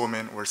 of those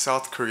women were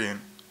South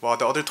Korean, while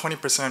the other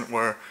 20%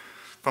 were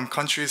from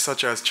countries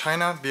such as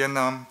China,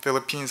 Vietnam,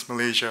 Philippines,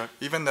 Malaysia,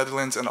 even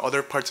Netherlands, and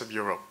other parts of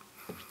Europe.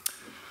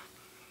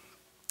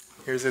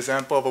 Here's an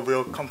example of a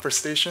real comfort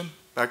station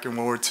back in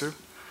World War II.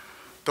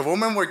 The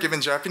women were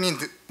given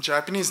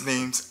Japanese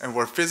names and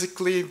were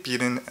physically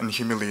beaten and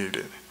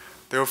humiliated.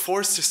 They were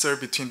forced to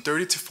serve between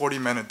 30 to 40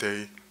 men a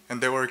day,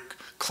 and they were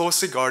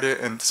closely guarded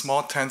in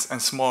small tents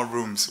and small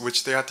rooms,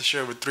 which they had to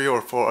share with 3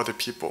 or 4 other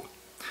people.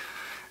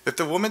 If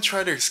the women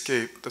tried to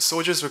escape, the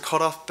soldiers would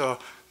cut off the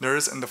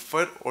nerves in the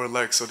foot or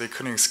leg so they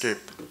couldn't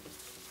escape.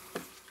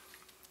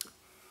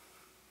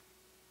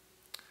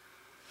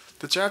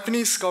 The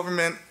Japanese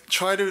government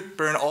tried to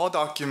burn all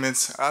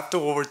documents after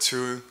World War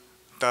II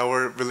that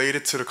were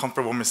related to the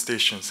comfort woman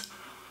stations.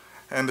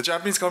 And the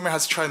Japanese government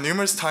has tried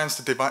numerous times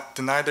to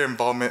deny their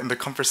involvement in the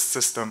comfort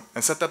system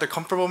and said that the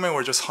comfort women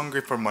were just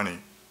hungry for money.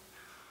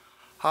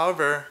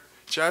 However,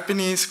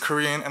 Japanese,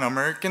 Korean, and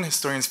American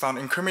historians found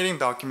incriminating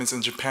documents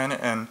in Japan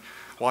and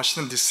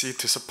Washington, D.C.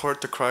 to support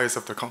the cries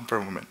of the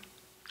comfort woman.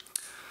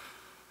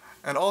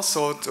 And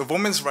also, the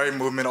women's rights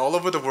movement all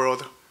over the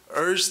world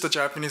urged the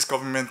Japanese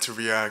government to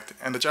react,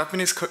 and the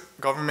Japanese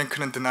government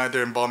couldn't deny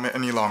their involvement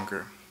any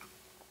longer.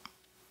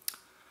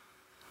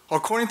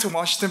 According to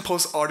Washington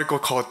Post article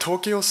called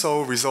Tokyo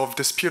Seoul Resolved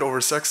Dispute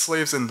Over Sex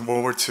Slaves in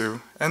World War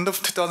II, end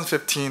of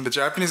 2015, the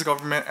Japanese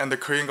government and the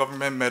Korean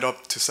government met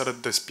up to settle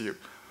the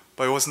dispute,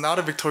 but it was not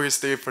a victorious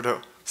day for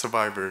the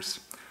survivors.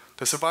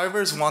 The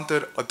survivors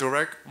wanted a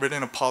direct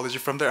written apology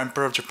from the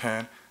Emperor of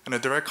Japan and a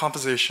direct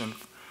compensation.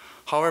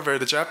 However,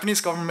 the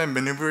Japanese government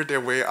maneuvered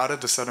their way out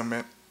of the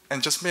settlement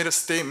and just made a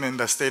statement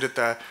that stated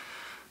that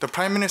the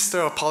Prime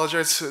Minister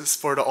apologizes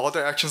for all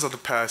the actions of the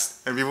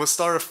past, and we will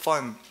start a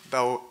fund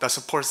that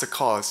supports the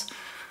cause,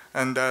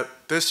 and that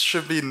this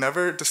should be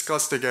never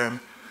discussed again.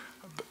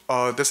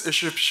 This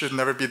issue should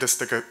never be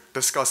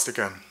discussed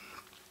again.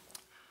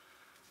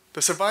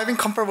 The surviving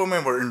comfort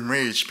women were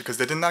enraged because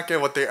they did not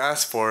get what they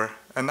asked for,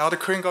 and now the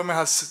Korean government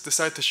has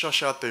decided to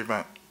shush out the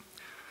event.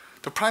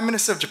 The Prime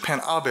Minister of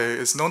Japan, Abe,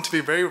 is known to be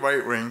very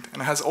right-winged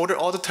and has ordered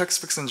all the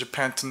textbooks in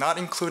Japan to not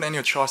include any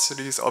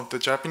atrocities of the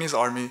Japanese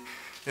army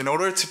in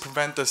order to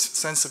prevent the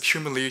sense of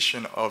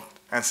humiliation of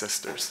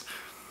ancestors.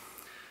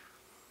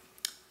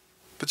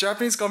 The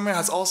Japanese government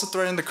has also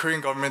threatened the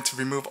Korean government to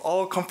remove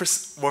all comfort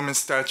women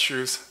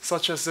statues,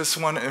 such as this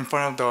one in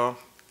front of the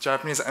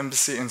Japanese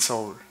embassy in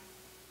Seoul.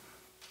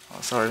 Oh,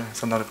 sorry,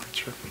 it's another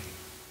picture.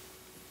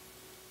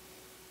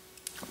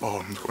 Oh,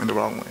 I'm going the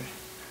wrong way.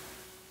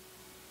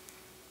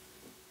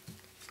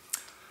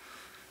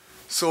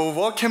 So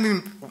what can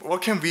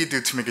we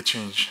do to make a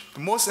change? The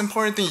most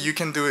important thing you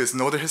can do is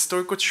know the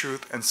historical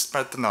truth and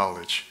spread the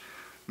knowledge.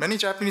 Many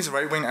Japanese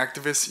right-wing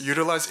activists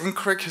utilize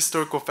incorrect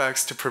historical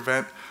facts to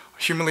prevent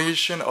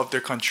humiliation of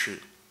their country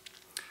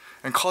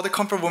and call the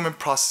comfort women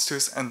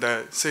prostitutes and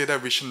say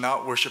that we should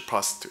not worship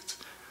prostitutes.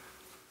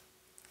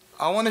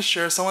 I want to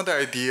share some of the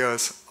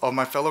ideas of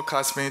my fellow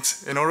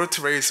classmates in order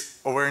to raise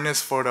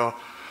awareness for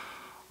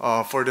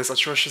this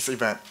atrocious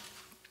event.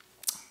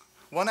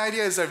 One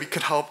idea is that we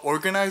could help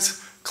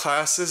organize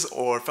classes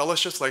or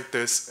fellowships like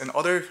this in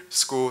other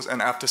schools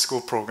and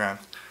after-school programs.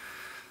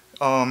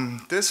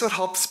 This would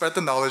help spread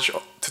the knowledge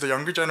to the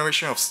younger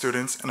generation of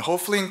students and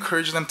hopefully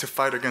encourage them to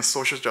fight against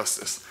social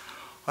justice.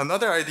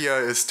 Another idea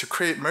is to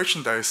create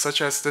merchandise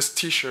such as this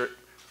t-shirt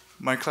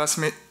my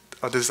classmate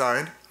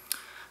designed.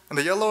 And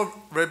the yellow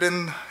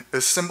ribbon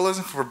is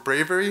symbolism for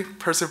bravery,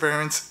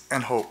 perseverance,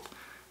 and hope.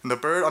 And the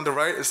bird on the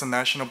right is the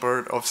national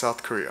bird of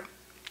South Korea.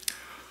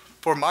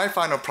 For my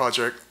final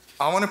project,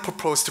 I want to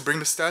propose to bring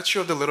the statue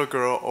of the little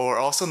girl, or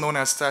also known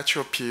as Statue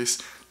of Peace,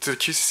 to the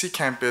KHC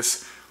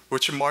campus,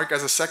 which will mark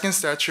as the second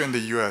statue in the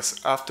US,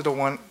 after the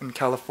one in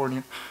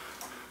California.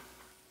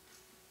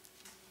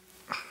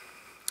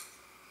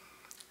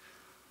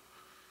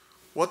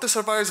 What the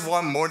survivors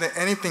want more than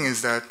anything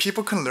is that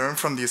people can learn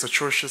from these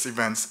atrocious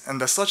events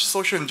and that such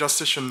social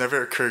injustice should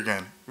never occur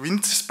again. We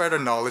need to spread our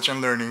knowledge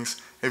and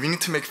learnings, and we need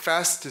to make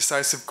fast,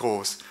 decisive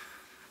goals.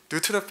 Due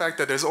to the fact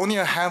that there's only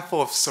a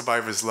handful of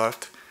survivors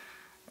left,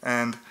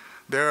 and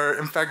they're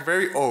in fact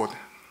very old.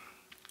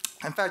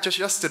 In fact, just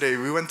yesterday,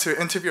 we went to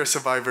interview a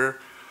survivor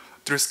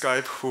through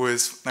Skype who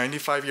is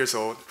 95 years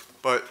old,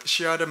 but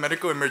she had a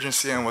medical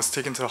emergency and was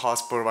taken to the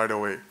hospital right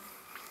away.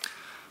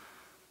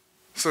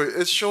 So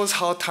it shows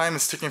how time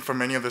is ticking for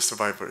many of the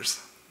survivors.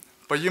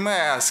 But you might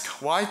ask,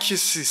 why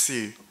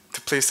KHCC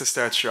to place the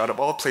statue out of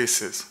all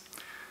places?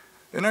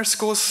 In our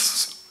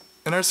school's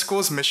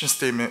mission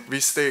statement, we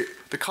state,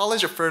 the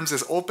college affirms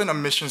its open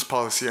admissions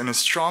policy and its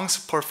strong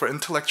support for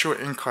intellectual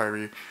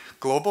inquiry,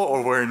 global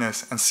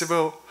awareness, and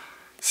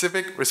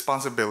civic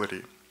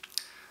responsibility.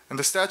 And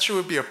the statue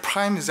would be a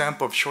prime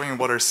example of showing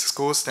what our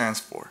school stands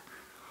for.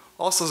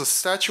 Also, the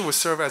statue would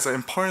serve as an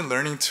important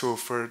learning tool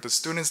for the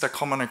students that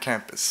come on our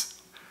campus,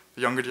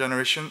 the younger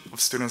generation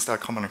of students that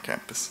come on our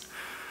campus.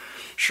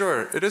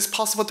 Sure, it is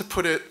possible to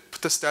put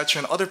the statue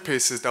in other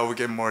places that will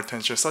get more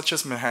attention, such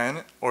as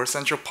Manhattan or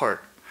Central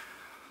Park.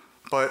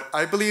 But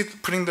I believe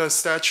putting the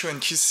statue in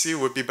KHC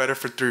would be better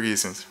for 3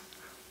 reasons.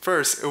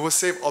 First, it will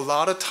save a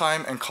lot of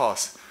time and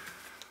cost.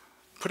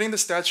 Putting the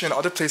statue in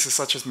other places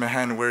such as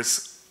Manhattan, where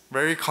it's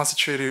very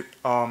concentrated,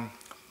 where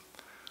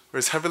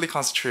it's heavily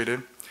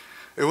concentrated,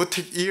 it would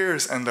take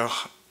years and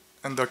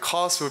the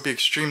cost would be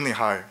extremely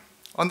high.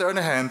 On the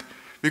other hand,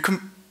 we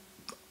can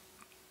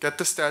get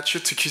the statue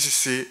to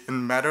KHC in a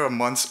matter of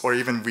months or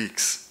even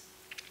weeks.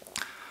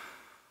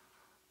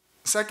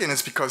 Second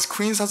is because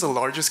Queens has the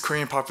largest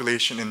Korean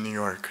population in New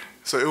York,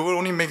 so it would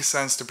only make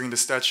sense to bring the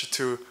statue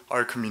to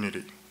our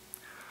community.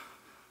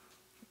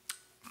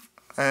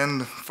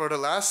 And for the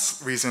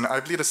last reason,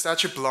 I believe the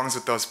statue belongs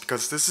with us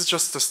because this is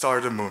just the start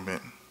of the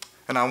movement,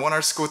 and I want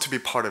our school to be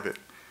part of it.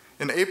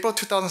 In April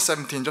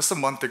 2017, just a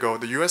month ago,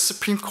 the US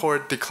Supreme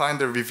Court declined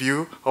the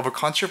review of a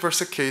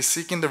controversial case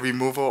seeking the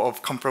removal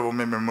of Comfort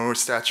Woman Memorial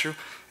Statue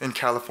in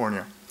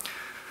California.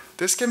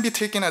 This can be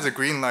taken as a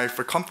green light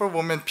for Comfort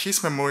Woman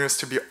Peace Memorials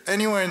to be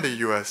anywhere in the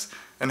US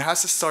and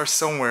has to start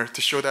somewhere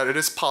to show that it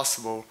is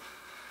possible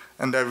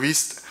and that we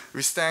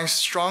stand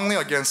strongly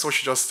against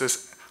social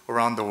justice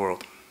around the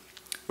world.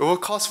 It will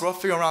cost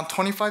roughly around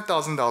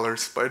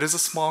 $25,000, but it is a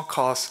small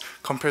cost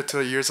compared to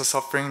the years of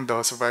suffering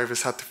the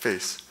survivors had to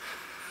face.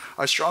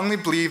 I strongly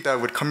believe that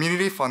with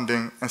community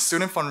funding and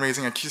student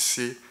fundraising at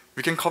KHC,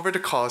 we can cover the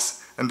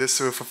costs, and this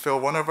will fulfill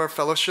one of our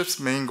fellowship's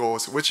main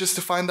goals, which is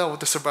to find out what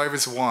the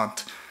survivors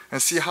want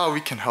and see how we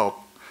can help.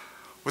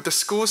 With the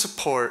school's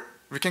support,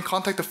 we can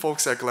contact the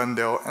folks at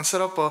Glendale and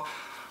set up an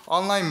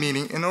online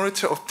meeting in order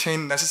to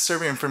obtain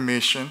necessary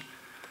information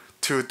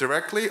to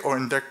directly or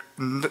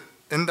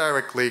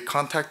indirectly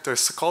contact the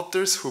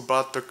sculptors who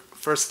brought the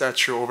first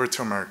statue over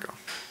to America.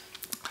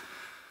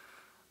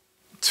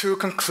 To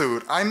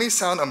conclude, I may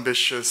sound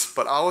ambitious,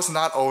 but I was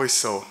not always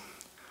so.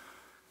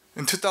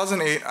 In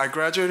 2008, I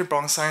graduated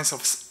Bronx High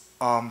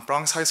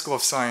School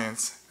of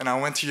Science, and I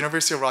went to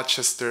University of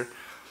Rochester.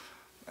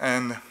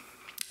 And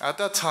at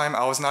that time,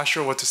 I was not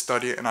sure what to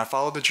study, and I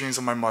followed the dreams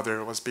of my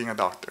mother, was being a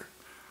doctor.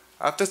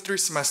 After 3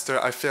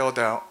 semesters, I failed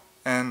out,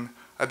 and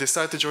I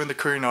decided to join the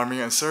Korean Army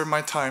and serve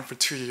my time for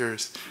 2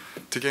 years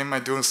to gain my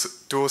dual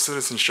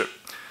citizenship.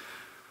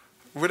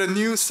 With a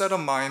new set of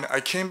mind,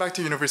 I came back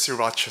to University of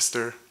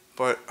Rochester,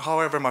 but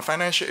however, my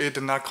financial aid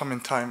did not come in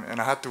time, and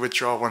I had to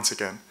withdraw once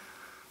again.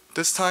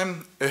 This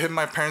time, it hit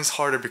my parents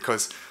harder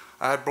because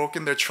I had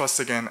broken their trust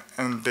again,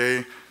 and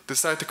they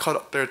decided to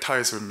cut their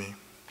ties with me.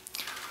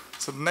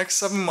 So the next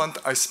 7 months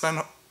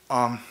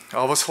I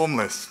was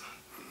homeless.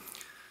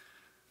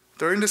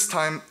 During this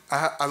time,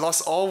 I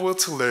lost all will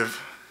to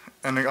live,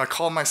 and I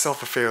called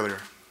myself a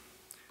failure.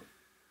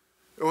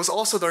 It was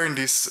also during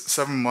these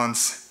 7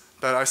 months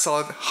that I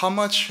saw how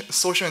much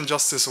social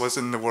injustice was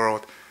in the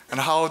world and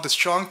how the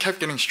strong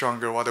kept getting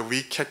stronger while the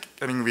weak kept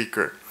getting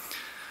weaker.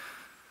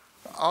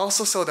 I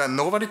also saw that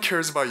nobody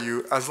cares about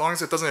you as long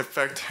as it doesn't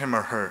affect him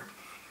or her.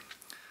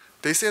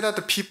 They say that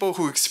the people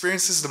who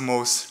experiences the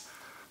most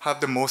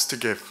have the most to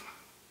give.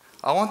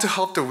 I want to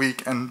help the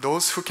weak and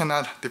those who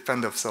cannot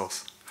defend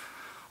themselves.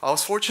 I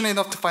was fortunate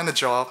enough to find a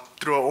job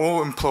through an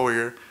old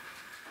employer,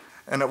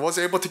 and I was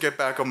able to get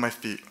back on my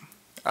feet.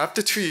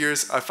 After 2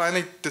 years, I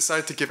finally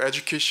decided to give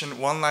education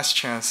one last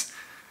chance,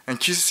 and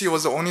KHC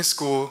was the only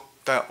school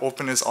that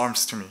opened its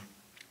arms to me.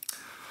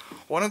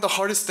 One of the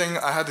hardest things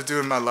I had to do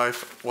in my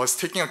life was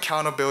taking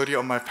accountability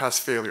of my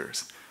past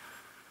failures.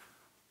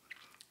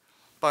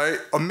 By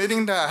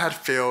admitting that I had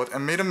failed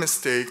and made a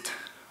mistake,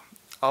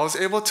 I was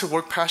able to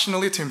work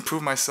passionately to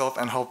improve myself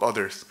and help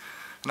others,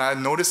 and I had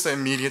noticed the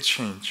immediate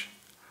change.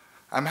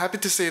 I'm happy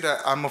to say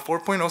that I'm a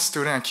 4.0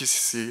 student at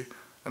KHC,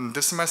 and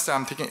this semester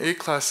I'm taking 8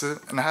 classes,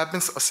 and I have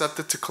been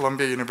accepted to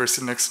Columbia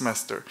University next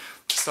semester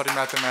to study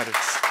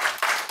mathematics.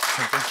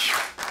 Thank you.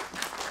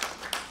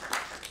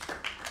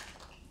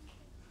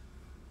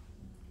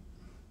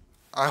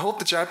 I hope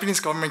the Japanese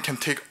government can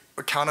take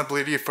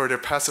accountability for their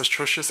past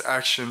atrocious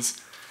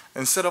actions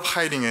instead of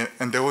hiding it,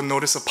 and they will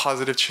notice a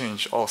positive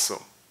change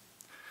also.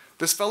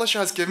 This fellowship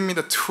has given me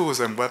the tools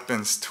and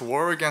weapons to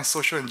war against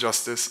social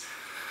injustice,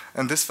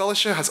 and this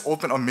fellowship has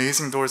opened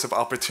amazing doors of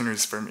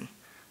opportunities for me.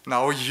 And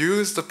I will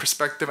use the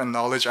perspective and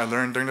knowledge I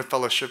learned during the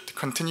fellowship to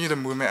continue the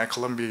movement at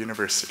Columbia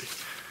University.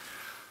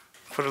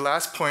 For the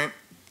last point,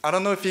 I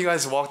don't know if you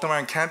guys walked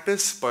around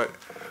campus, but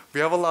we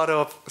have a lot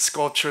of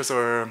sculptures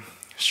or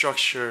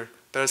structure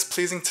that is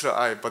pleasing to the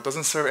eye but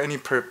doesn't serve any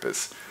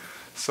purpose.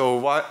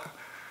 So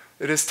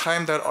it is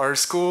time that our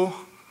school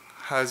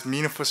has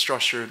meaningful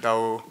structure that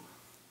will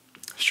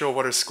show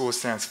what our school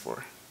stands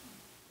for.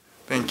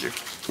 Thank you.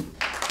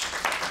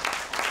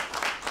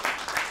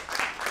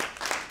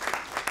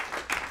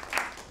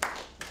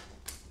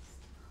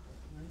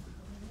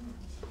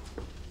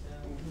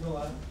 You know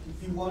what?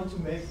 If you want to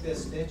make the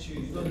statue,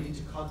 you don't need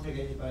to contact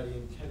anybody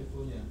in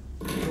California.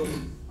 Because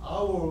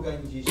our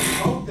organization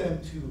helped them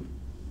to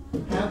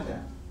have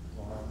that.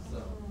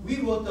 So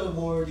we wrote the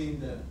word in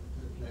the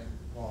plan.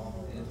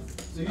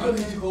 So you don't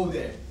need to go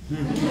there.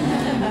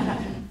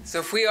 So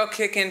if we all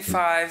kick in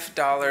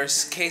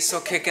 $5, Case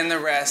will kick in the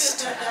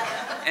rest,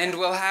 and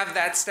we'll have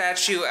that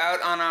statue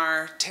out on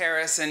our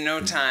terrace in no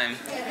time.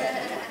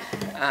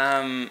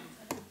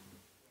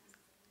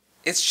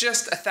 It's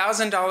just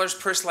 $1,000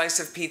 per slice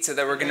of pizza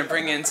that we're going to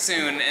bring in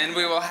soon, and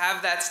we will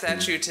have that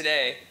statue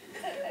today.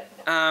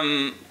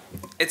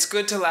 It's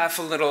good to laugh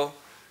a little.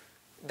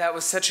 That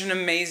was such an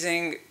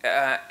amazing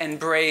and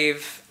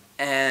brave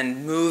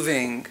and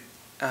moving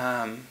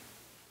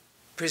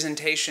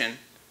presentation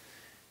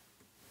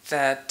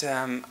that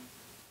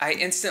I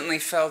instantly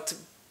felt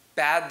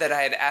bad that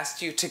I had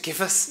asked you to give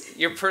us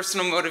your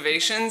personal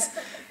motivations,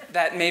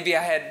 that maybe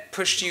I had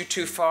pushed you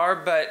too far,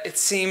 but it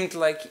seemed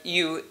like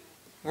you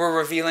were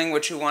revealing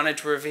what you wanted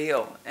to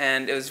reveal,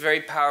 and it was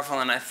very powerful,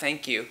 and I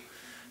thank you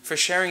for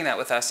sharing that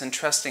with us and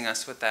trusting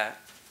us with that.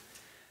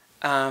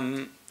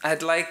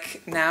 I'd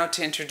like now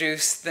to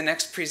introduce the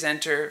next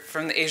presenter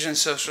from the Asian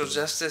Social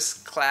Justice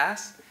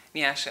class.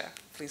 Nyasha,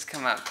 please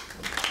come up.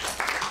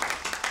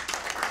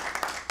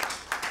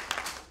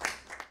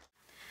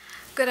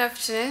 Good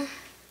afternoon.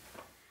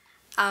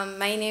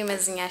 My name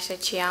is Nyasha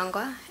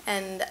Chiangwa,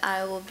 and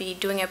I will be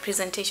doing a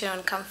presentation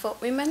on comfort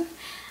women.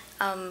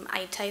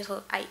 I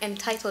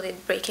entitled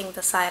it Breaking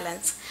the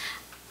Silence.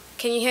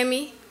 Can you hear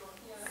me?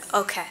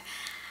 Okay.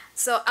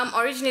 So I'm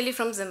originally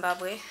from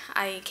Zimbabwe.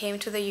 I came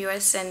to the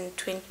US in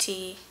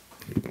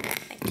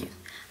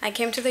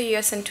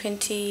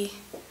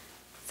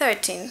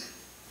 2013,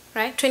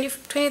 right?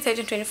 2013,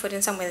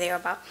 2014, somewhere there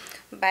about.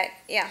 But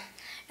yeah,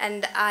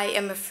 and I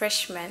am a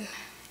freshman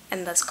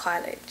in this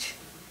college.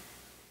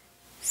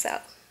 So,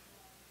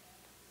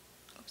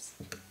 oops.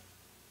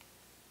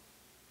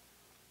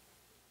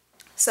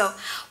 So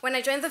when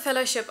I joined the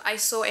fellowship, I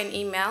saw an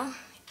email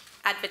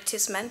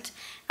advertisement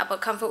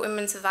about comfort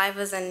women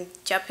survivors and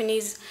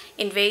Japanese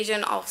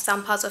invasion of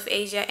some parts of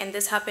Asia, and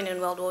this happened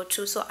in World War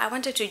II. So I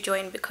wanted to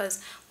join because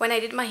when I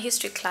did my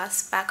history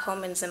class back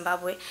home in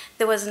Zimbabwe,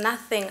 there was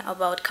nothing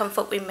about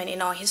comfort women in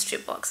our history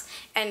books.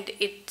 And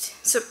it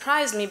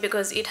surprised me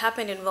because it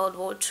happened in World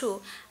War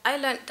II. I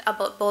learned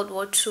about World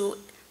War II,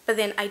 but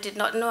then I did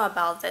not know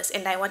about this,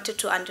 and I wanted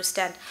to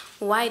understand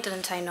why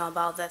didn't I know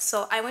about this.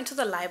 So I went to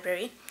the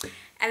library,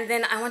 and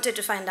then I wanted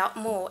to find out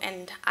more,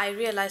 and I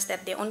realized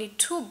that there are only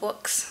 2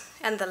 books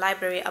in the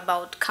library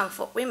about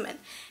comfort women,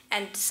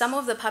 and some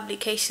of the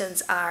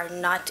publications are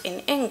not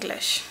in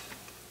English.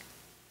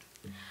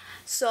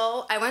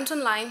 So I went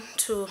online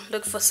to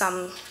look for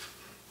some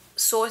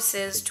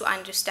sources to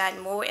understand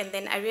more, and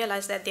then I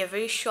realized that they're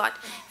very short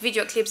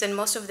video clips, and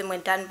most of them were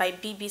done by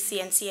BBC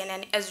and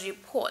CNN as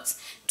reports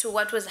to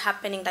what was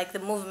happening, like the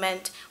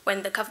movement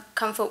when the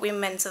comfort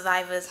women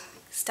survivors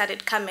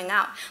started coming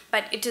out.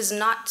 But it is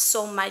not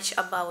so much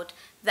about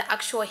the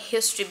actual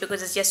history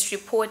because it's just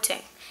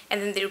reporting,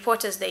 and then the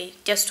reporters, they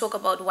just talk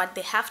about what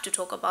they have to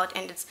talk about,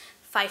 and it's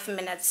 5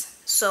 minutes.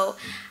 So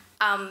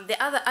the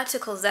other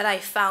articles that I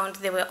found,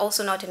 they were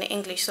also not in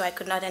English, so I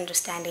could not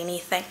understand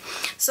anything.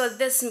 So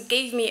this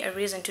gave me a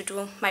reason to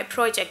do my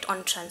project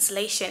on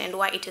translation and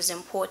why it is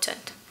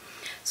important.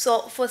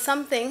 So for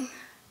something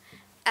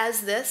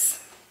as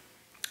this,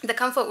 the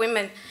comfort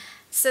women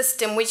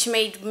system, which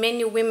made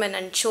many women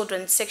and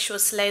children sexual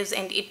slaves,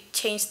 and it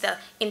changed the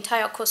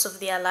entire course of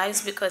their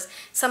lives because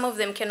some of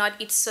them cannot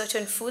eat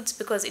certain foods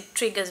because it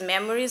triggers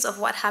memories of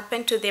what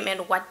happened to them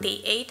and what they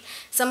ate.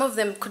 Some of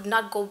them could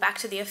not go back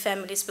to their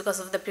families because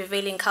of the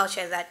prevailing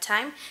culture at that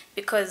time,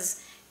 because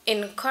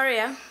in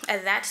Korea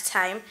at that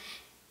time,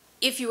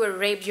 if you were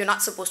raped, you're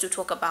not supposed to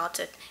talk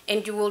about it,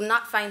 and you will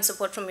not find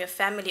support from your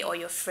family or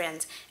your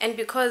friends. And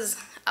because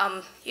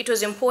it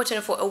was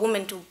important for a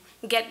woman to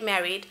get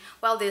married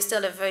while they're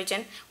still a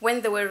virgin, when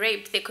they were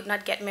raped, they could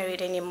not get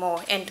married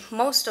anymore. And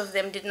most of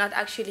them did not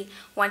actually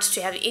want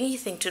to have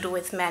anything to do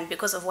with men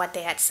because of what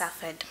they had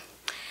suffered.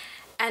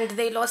 And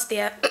they lost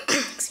their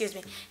excuse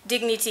me,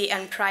 dignity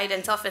and pride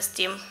and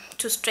self-esteem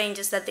to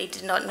strangers that they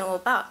did not know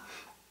about.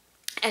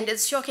 And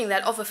it's shocking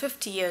that over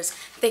 50 years,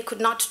 they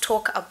could not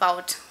talk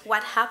about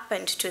what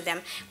happened to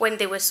them when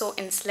they were so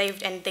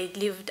enslaved and they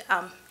lived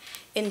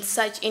in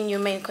such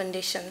inhumane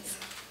conditions.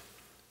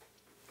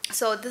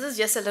 So this is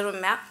just a little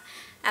map,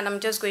 and I'm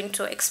just going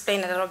to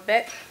explain a little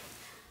bit.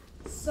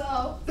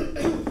 So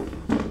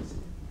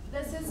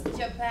this is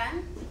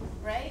Japan,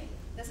 right?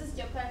 This is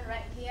Japan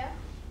right here,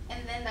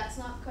 and then that's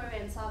North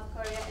Korea and South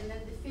Korea, and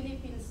then the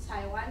Philippines,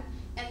 Taiwan,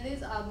 and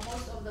these are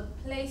most of the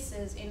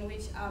places in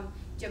which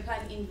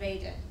Japan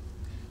invaded.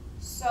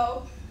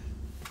 So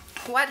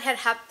what had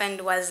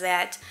happened was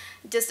that,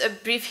 just a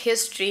brief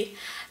history,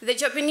 the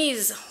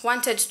Japanese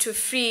wanted to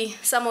free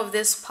some of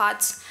these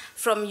parts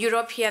from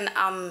European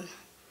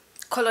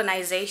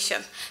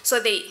colonization. So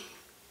they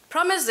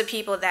promised the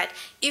people that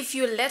if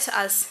you let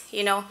us,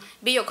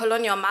 be your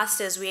colonial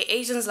masters, we're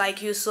Asians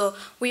like you, so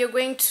we are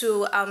going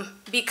to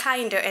be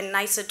kinder and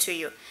nicer to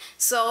you.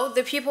 So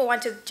the people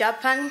wanted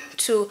Japan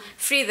to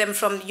free them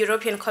from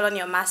European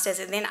colonial masters,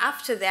 and then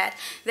after that,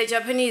 the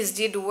Japanese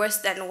did worse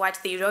than what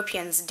the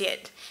Europeans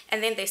did.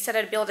 And then they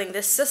started building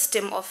this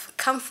system of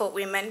comfort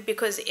women,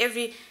 because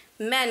every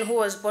man who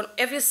was born,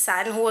 every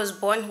son who was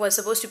born was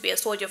supposed to be a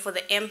soldier for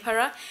the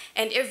emperor,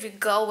 and every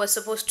girl was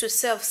supposed to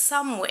serve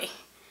some way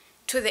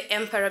to the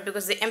emperor,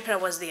 because the emperor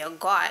was their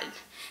god.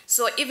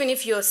 So even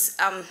if you're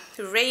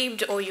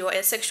raped or you're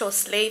a sexual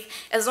slave,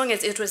 as long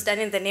as it was done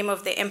in the name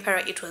of the emperor,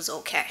 it was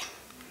okay.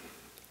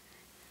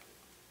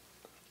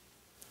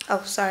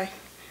 Oh, sorry.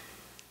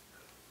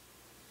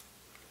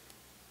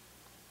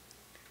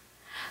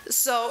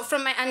 So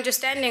from my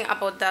understanding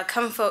about the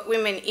comfort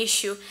women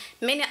issue,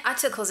 many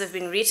articles have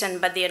been written,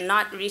 but they are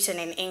not written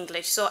in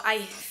English. So I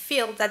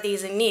feel that there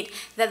is a need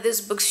that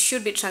these books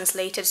should be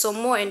translated so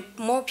more and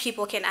more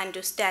people can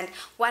understand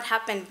what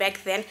happened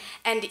back then.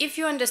 And if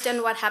you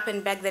understand what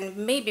happened back then,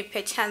 maybe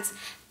perchance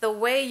the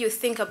way you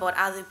think about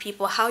other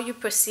people, how you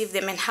perceive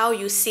them and how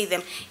you see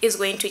them is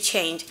going to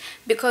change.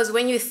 Because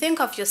when you think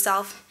of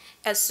yourself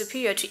as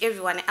superior to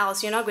everyone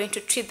else, you're not going to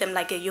treat them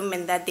like a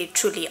human that they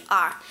truly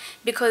are.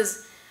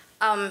 Because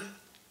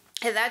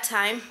at that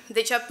time,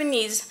 the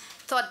Japanese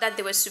thought that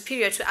they were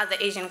superior to other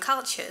Asian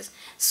cultures.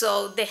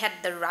 So they had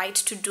the right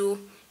to do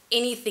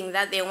anything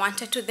that they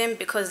wanted to them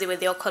because they were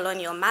their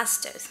colonial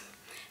masters.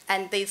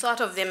 And they thought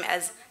of them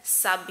as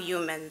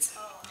subhumans.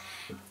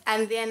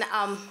 And then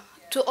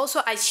to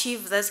also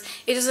achieve this,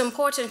 it is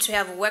important to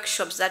have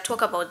workshops that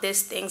talk about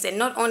these things and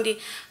not only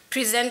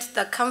present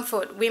the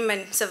comfort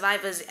women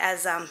survivors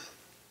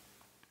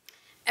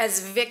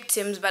as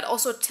victims, but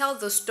also tell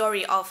the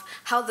story of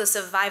how they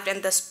survived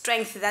and the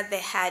strength that they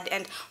had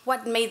and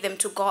what made them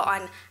to go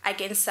on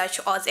against such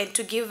odds, and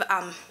to give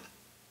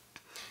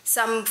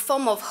some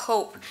form of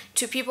hope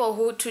to people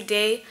who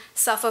today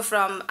suffer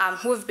from,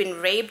 who have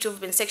been raped, who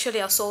have been sexually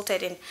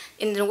assaulted, and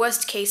in the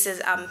worst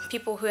cases,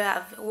 people who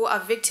are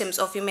victims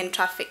of human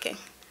trafficking.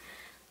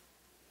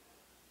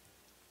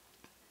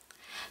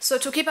 So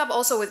to keep up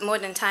also with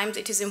modern times,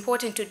 it is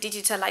important to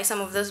digitalize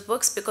some of those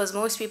books because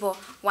most people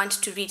want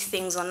to read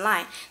things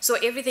online. So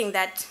everything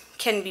that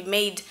can be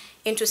made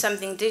into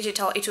something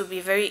digital, it will be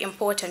very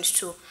important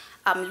to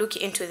look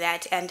into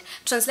that. And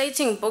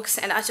translating books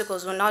and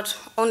articles will not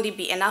only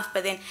be enough,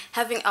 but then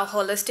having a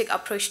holistic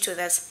approach to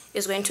this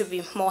is going to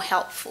be more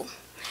helpful.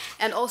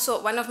 And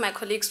also, one of my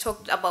colleagues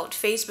talked about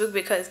Facebook,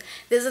 because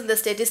these are the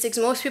statistics.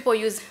 Most people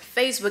use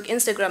Facebook,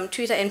 Instagram,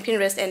 Twitter, and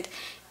Pinterest, and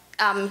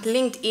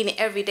LinkedIn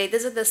every day.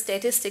 These are the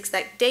statistics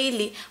that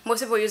daily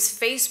most people use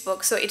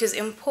Facebook. So it is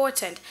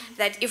important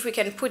that if we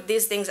can put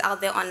these things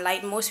out there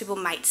online, most people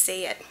might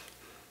say it.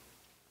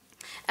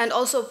 And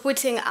also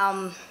putting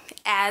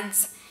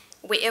ads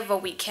wherever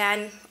we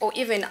can, or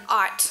even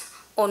art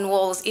on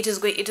walls, it is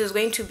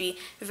going to be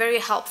very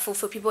helpful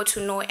for people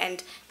to know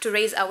and to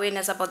raise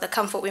awareness about the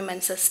comfort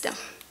women system.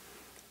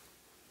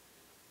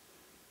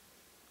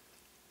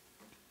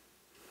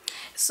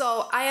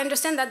 So I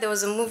understand that there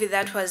was a movie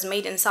that was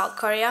made in South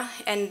Korea,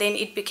 and then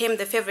it became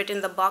the favorite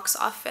in the box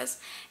office.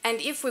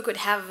 And if we could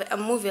have a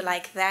movie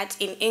like that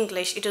in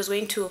English, it was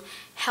going to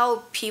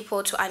help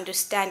people to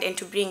understand and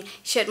to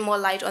shed more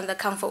light on the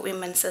comfort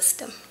women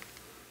system.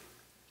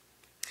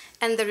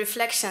 And the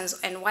reflections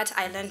and what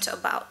I learned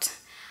about.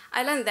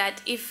 I learned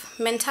that if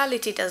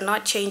mentality does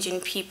not change in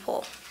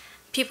people,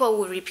 people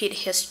will repeat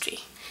history.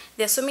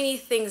 There are so many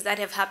things that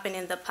have happened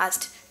in the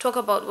past. Talk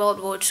about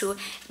World War II,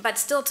 but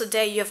still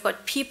today you've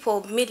got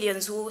people,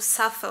 millions, who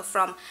suffer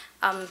from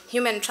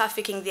human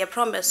trafficking. They're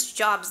promised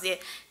jobs, they're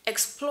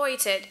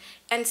exploited,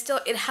 and still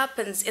it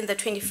happens in the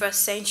 21st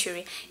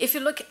century. If you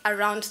look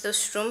around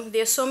this room,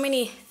 there are so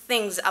many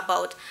things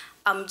about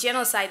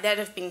genocide that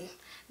have been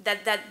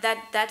that are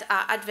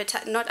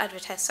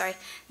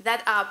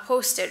that are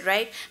posted,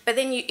 right? But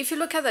then if you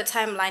look at the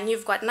timeline,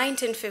 you've got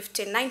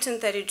 1915,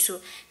 1932,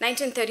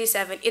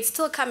 1937, it's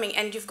still coming,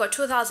 and you've got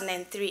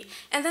 2003.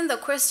 And then the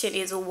question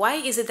is, why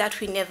is it that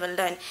we never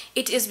learn?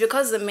 It is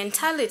because the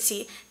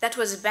mentality that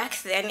was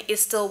back then is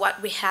still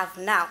what we have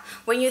now.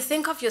 When you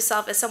think of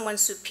yourself as someone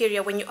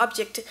superior, when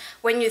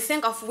you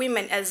think of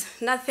women as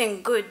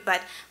nothing good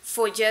but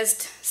for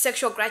just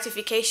sexual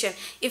gratification,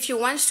 if you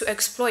want to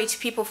exploit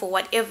people for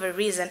whatever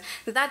reason,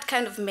 that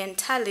kind of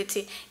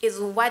mentality is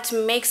what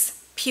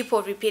makes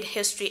people repeat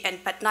history,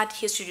 but not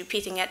history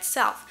repeating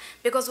itself.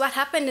 Because what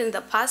happened in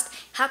the past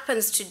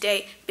happens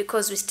today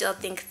because we still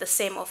think the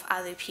same of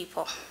other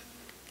people.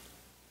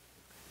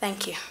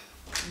 Thank you.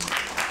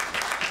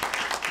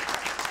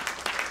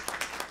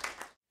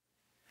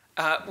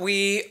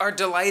 We are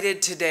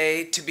delighted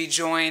today to be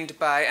joined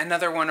by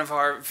another one of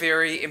our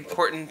very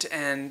important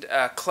and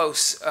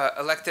close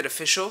elected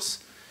officials.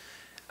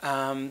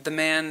 The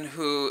man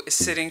who is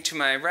sitting to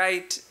my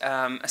right,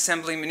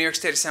 New York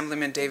State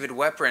Assemblyman David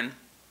Weprin.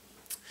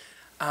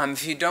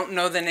 If you don't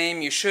know the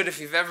name, you should.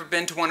 If you've ever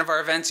been to one of our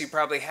events, you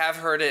probably have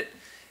heard it.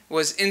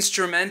 Was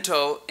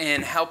instrumental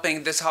in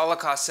helping this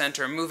Holocaust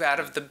Center move out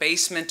of the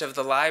basement of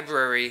the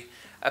library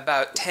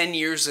about 10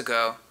 years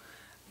ago.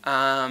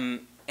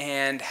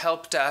 And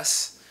helped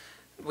us.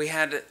 We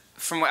had,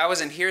 I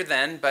wasn't here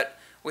then, but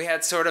we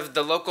had sort of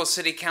the local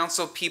city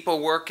council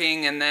people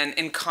working, and then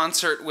in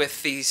concert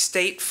with the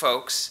state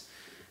folks.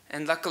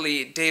 And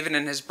luckily, David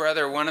and his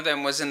brother, one of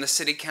them was in the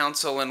city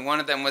council and one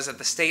of them was at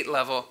the state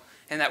level,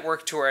 and that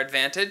worked to our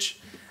advantage.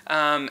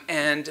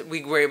 And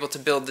we were able to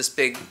build this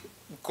big,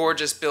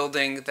 gorgeous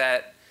building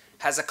that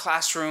has a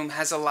classroom,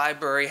 has a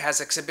library, has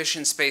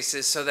exhibition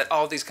spaces, so that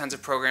all these kinds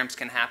of programs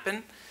can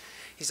happen.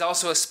 He's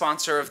also a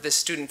sponsor of this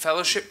student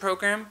fellowship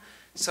program.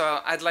 So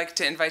I'd like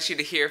to invite you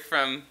to hear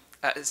from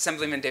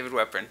Assemblyman David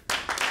Weprin.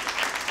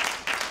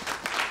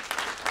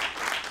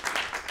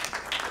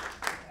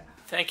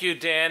 Thank you,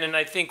 Dan. And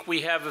I think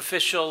we have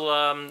official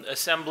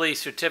assembly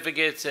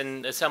certificates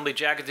and assembly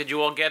jackets. Did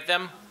you all get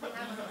them?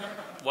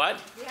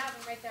 What? We have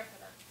them right there for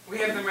them. We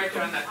have them right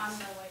there on that. On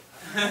the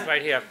way.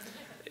 Right here.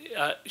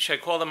 Should I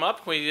call them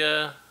up?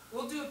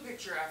 We'll do a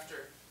picture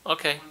after.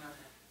 Okay.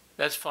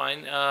 That's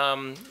fine.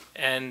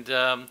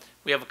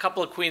 We have a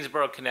couple of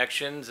Queensborough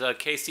connections.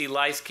 Casey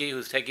Leisky,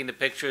 who's taking the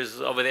pictures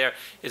over there,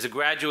 is a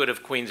graduate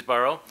of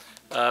Queensborough.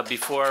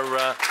 Before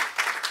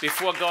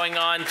going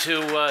on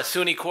to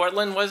SUNY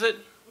Cortland, was it?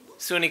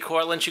 SUNY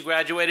Cortland she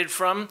graduated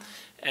from.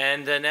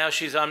 And now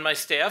she's on my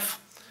staff,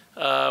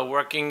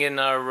 working in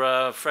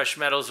our Fresh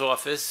Meadows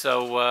office.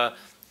 So,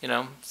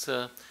 it's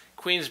a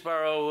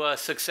Queensborough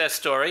success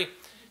story.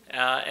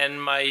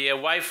 And my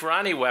wife,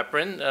 Ronnie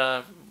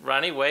Weprin,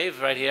 Ronnie,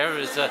 wave right here,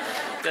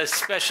 does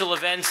special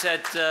events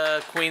at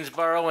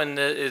Queensborough and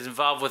is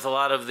involved with a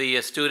lot of the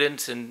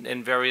students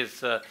in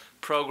various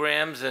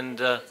programs.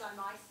 And It's on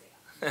my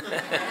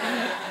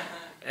staff.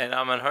 and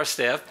I'm on her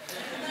staff.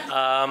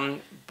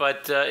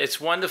 But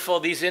it's wonderful,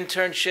 these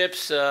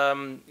internships,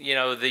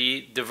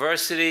 the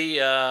diversity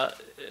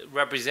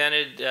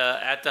represented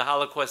at the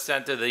Holocaust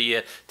Center,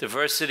 the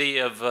diversity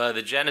of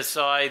the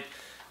genocide,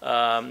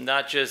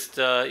 not just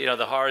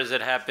the horrors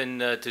that happened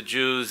to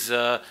Jews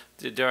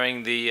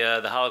during the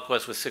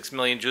Holocaust, where 6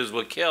 million Jews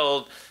were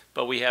killed,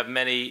 but we have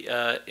many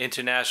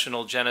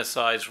international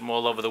genocides from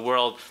all over the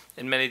world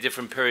in many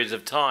different periods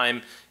of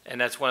time, and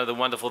that's one of the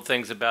wonderful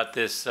things about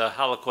this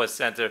Holocaust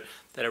Center,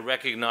 that it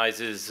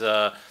recognizes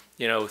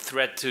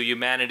threat to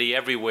humanity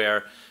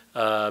everywhere,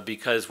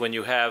 because when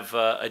you have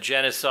a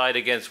genocide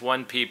against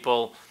one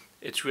people,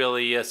 it's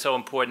really so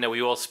important that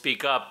we all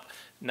speak up,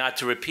 not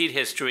to repeat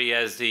history,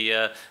 as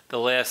the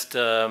last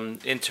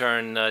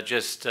intern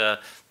just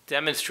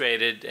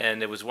demonstrated,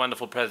 and it was a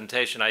wonderful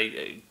presentation.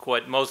 I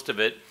caught most of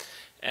it,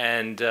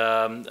 and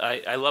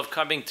I love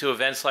coming to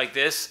events like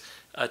this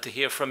to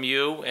hear from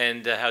you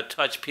and how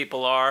touched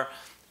people are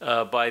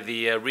by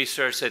the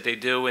research that they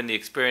do and the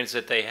experience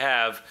that they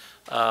have.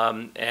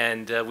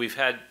 We've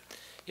had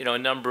a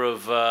number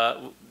of,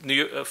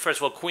 first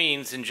of all,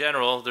 Queens in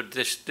general, the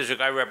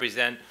district I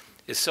represent,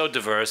 is so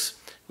diverse.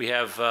 We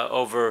have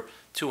over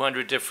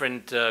 200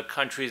 different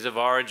countries of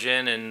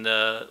origin and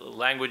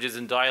languages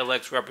and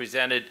dialects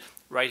represented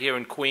right here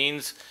in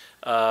Queens.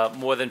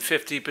 More than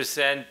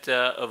 50%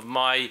 of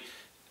my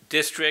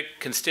district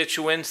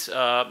constituents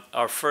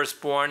are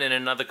firstborn in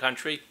another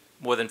country.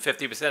 More than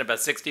 50%, about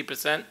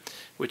 60%,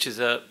 which is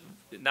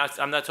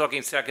I'm not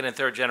talking second and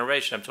third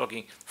generation, I'm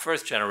talking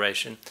first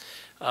generation.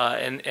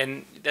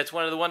 And that's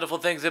one of the wonderful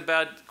things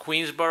about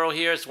Queensborough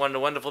here. It's one of the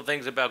wonderful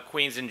things about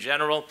Queens in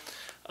general.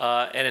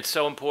 And it's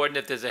so important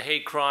if there's a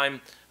hate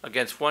crime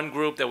against one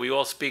group that we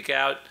all speak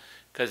out,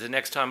 because the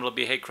next time it'll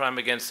be a hate crime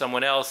against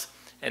someone else,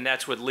 and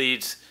that's what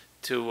leads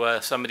to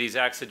some of these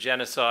acts of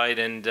genocide.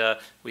 And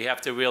we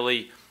have to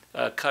really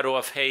cut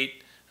off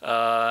hate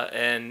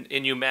and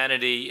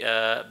inhumanity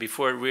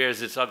before it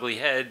rears its ugly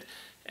head,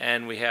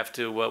 and we have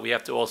to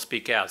all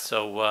speak out.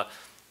 So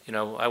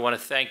I want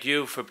to thank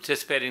you for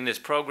participating in this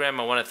program.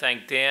 I want to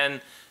thank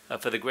Dan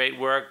for the great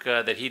work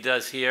that he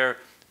does here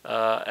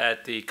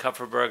at the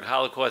Kupferberg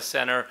Holocaust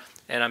Center.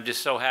 And I'm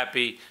just so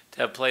happy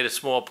to have played a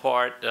small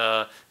part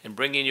in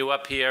bringing you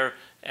up here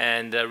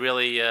and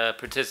really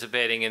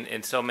participating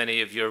in so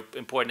many of your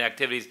important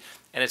activities.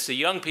 And it's the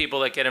young people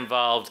that get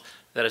involved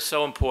that are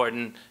so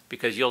important,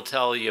 because you'll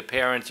tell your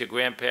parents, your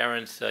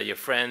grandparents, your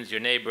friends, your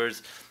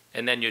neighbors,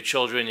 and then your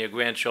children, your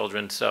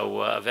grandchildren.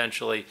 So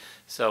eventually,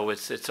 so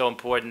it's so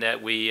important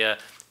that we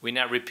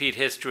not repeat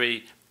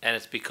history, and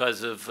it's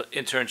because of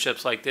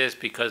internships like this,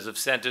 because of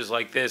centers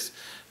like this,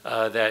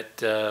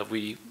 that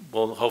we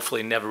will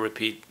hopefully never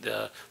repeat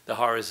the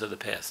horrors of the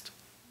past.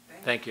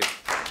 Thank you.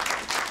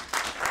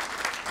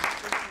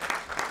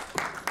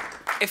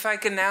 If I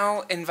can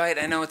now invite,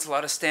 I know it's a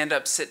lot of stand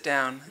up, sit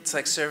down, it's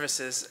like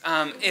services.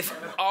 If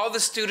all the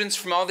students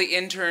from all the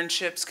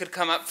internships could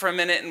come up for a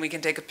minute and we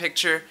can take a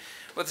picture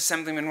with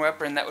Assemblyman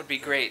Weprin, that would be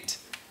great.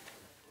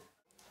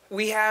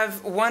 We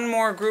have one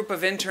more group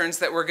of interns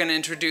that we're going to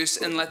introduce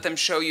and let them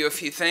show you a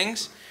few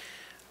things.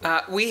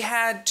 We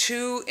had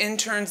 2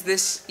 interns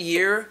this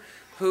year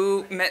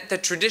who met the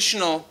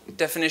traditional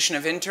definition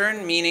of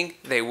intern, meaning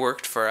they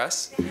worked for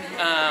us.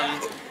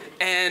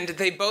 And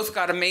they both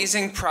got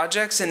amazing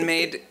projects and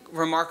made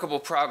remarkable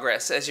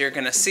progress, as you're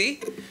going to see.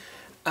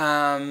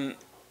 They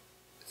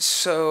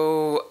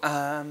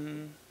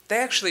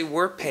actually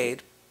were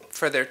paid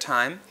for their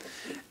time,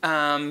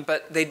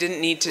 but they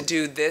didn't need to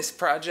do this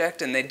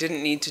project, and they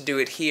didn't need to do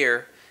it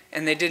here,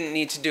 and they didn't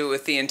need to do it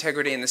with the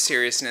integrity and the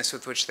seriousness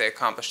with which they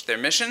accomplished their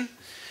mission.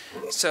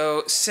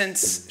 So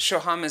since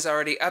Shoham is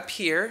already up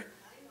here,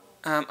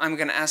 I'm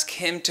going to ask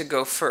him to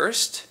go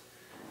first.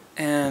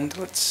 And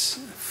let's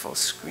full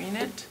screen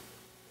it.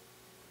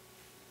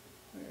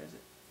 Where is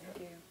it? Thank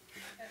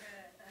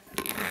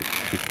you.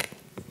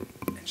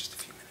 In just a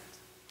few minutes.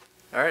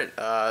 All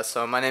right.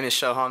 So my name is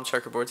Shoham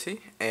Chakraborty,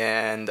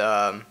 and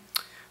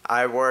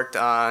I worked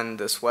on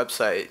this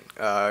website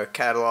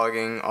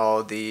cataloging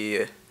all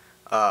the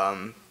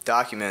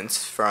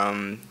documents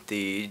from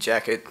the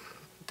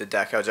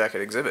Dachau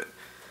jacket exhibit.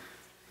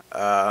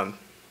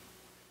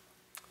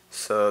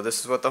 So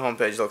this is what the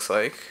homepage looks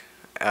like.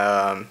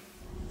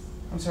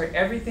 I'm sorry,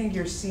 everything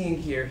you're seeing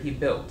here, he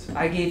built.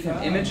 I gave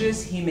him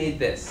images, he made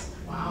this.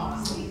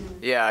 Wow.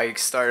 Yeah, I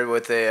started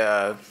with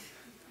a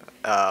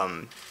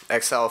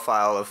Excel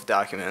file of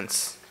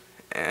documents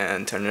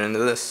and turned it into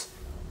this.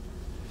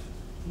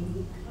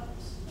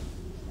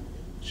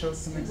 Show us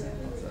some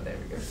examples. Oh, there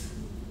we go.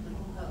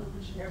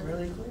 Yeah,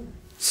 really clear.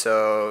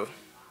 So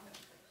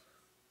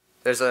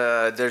there's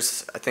I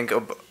think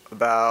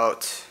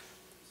about,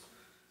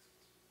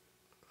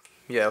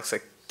 yeah, it looks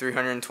like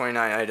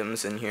 329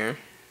 items in here.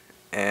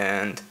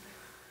 And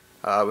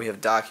we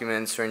have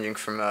documents ranging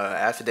from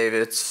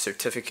affidavits,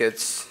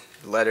 certificates,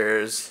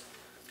 letters,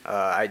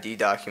 ID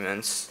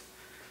documents,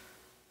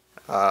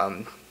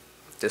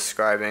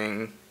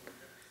 describing,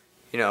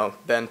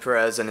 Ben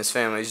Perez and his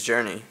family's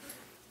journey.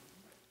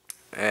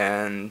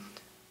 And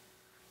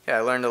yeah,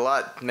 I learned a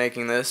lot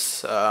making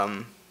this.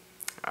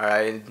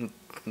 I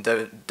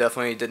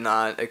definitely did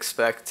not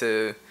expect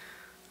to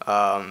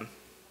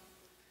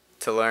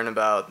learn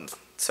about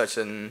such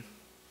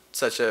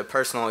a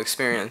personal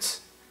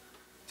experience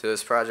to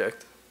this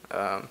project,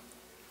 and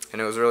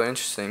it was really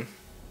interesting.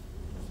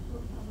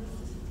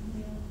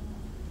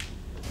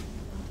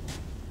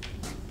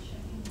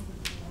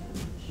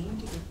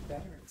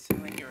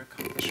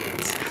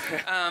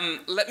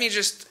 Let me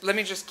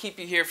just keep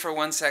you here for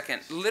 1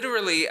 second.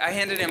 Literally, I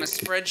handed him a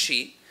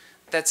spreadsheet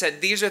that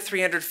said these are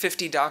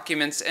 350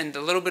 documents and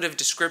a little bit of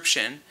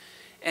description,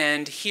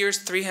 and here's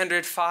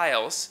 300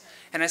 files.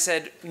 And I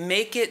said,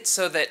 make it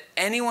so that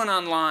anyone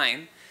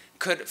online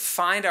could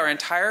find our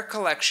entire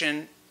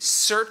collection,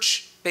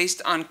 search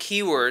based on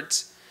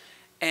keywords,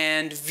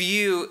 and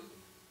view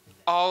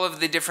all of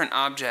the different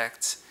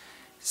objects.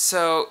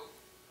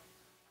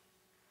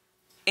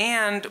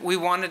 And we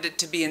wanted it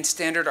to be in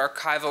standard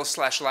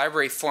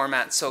archival/library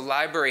format, so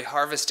library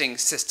harvesting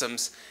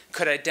systems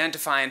could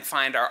identify and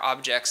find our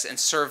objects and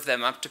serve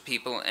them up to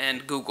people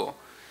and Google.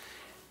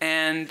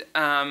 And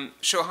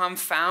Shoham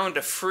found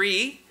a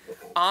free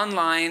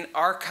online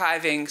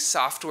archiving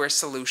software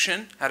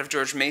solution out of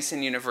George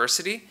Mason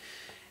University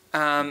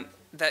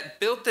that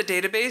built the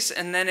database,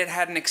 and then it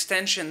had an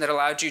extension that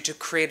allowed you to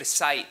create a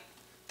site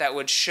that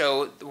would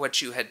show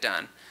what you had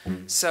done.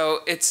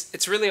 So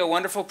it's really a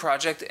wonderful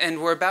project,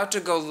 and we're about to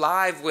go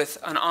live with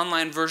an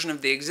online version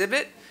of the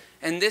exhibit,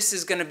 and this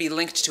is going to be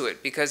linked to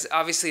it because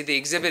obviously the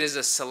exhibit is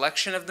a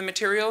selection of the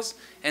materials,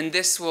 and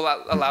this will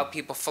allow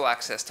people full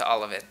access to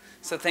all of it.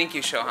 So thank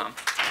you, Shoham.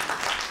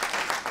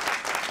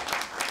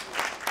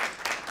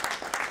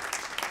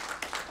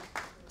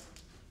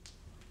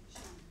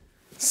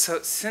 So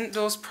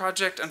Sindul's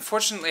project,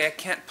 unfortunately I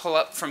can't pull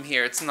up from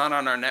here, it's not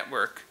on our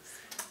network,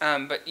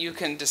 but you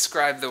can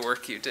describe the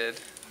work you did.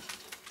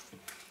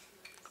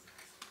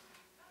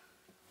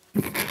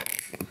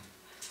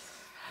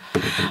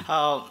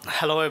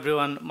 Hello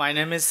everyone, my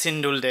name is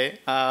Sindul De.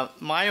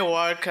 My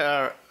work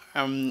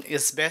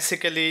is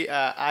basically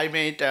I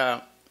made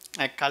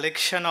a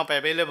collection of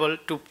available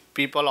to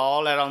people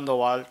all around the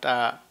world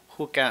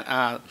who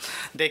can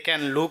they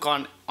can look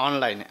on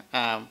online.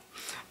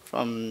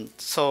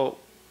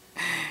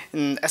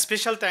 A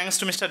special thanks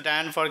to Mr.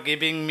 Dan for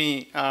giving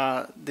me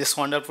this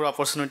wonderful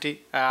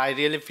opportunity. I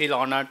really feel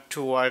honored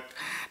to work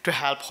to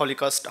help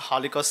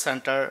Holocaust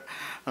Center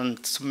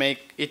and to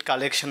make its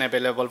collection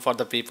available for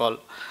the people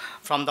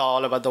from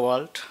all over the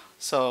world.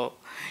 So,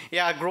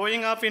 yeah,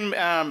 growing up in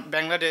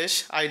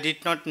Bangladesh, I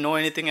did not know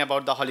anything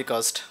about the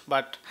Holocaust,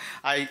 but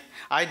I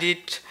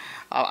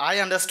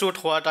understood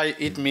what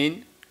it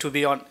means to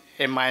be on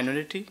a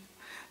minority.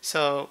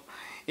 So,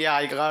 yeah,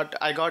 I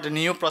got a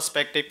new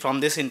perspective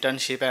from this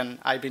internship, and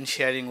I've been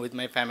sharing with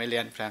my family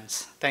and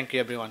friends. Thank you,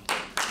 everyone.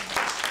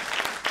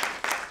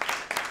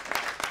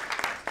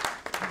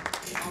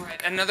 All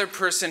right, another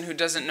person who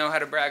doesn't know how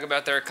to brag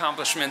about their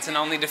accomplishments, and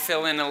I'll need to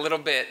fill in a little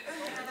bit.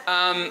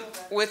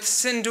 With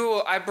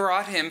Sindul, I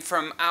brought him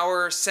from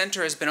our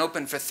center has been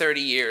open for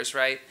 30 years,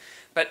 right?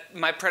 But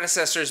my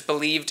predecessors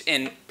believed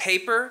in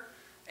paper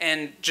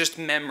and just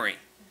memory.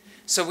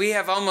 So we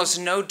have almost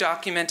no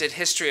documented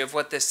history of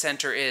what this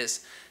center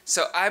is.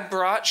 So I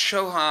brought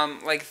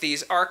Shoham like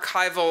these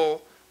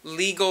archival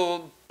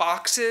legal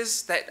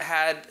boxes that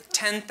had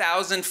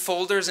 10,000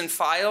 folders and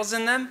files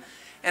in them.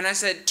 And I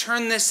said,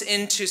 turn this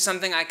into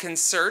something I can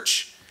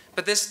search.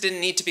 But this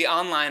didn't need to be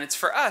online. It's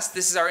for us.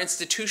 This is our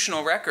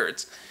institutional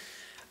records,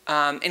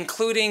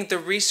 including the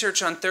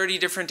research on 30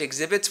 different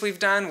exhibits we've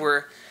done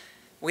where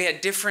we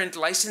had different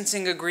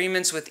licensing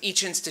agreements with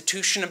each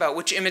institution about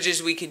which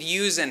images we could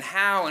use and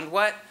how and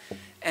what.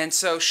 And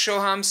so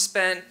Sindhu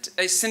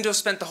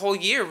spent the whole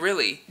year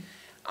really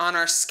on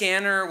our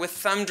scanner with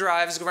thumb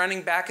drives,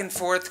 running back and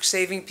forth,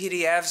 saving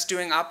PDFs,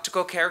 doing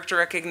optical character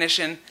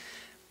recognition,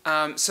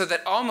 so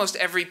that almost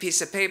every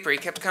piece of paper, he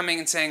kept coming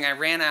and saying, I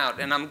ran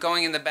out. And I'm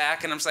going in the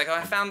back and I'm just like, oh,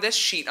 I found this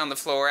sheet on the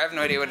floor. I have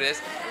no idea what it is.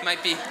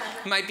 Might be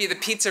the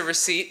pizza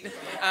receipt.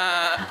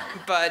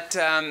 But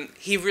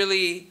he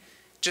really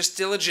just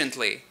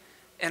diligently,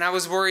 and I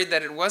was worried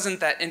that it wasn't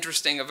that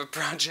interesting of a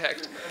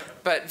project,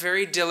 but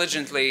very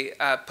diligently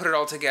put it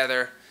all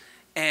together.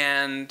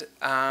 And,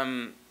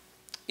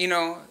 you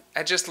know,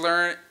 I just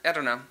learned, I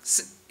don't know,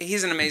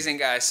 he's an amazing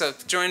guy. So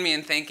join me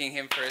in thanking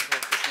him for his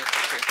work this year.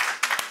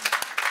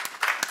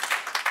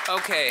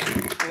 Okay,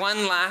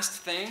 one last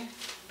thing.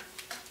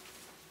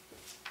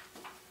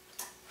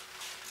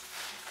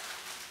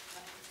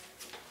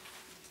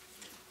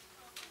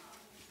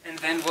 And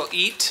then we'll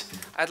eat.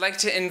 I'd like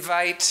to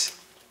invite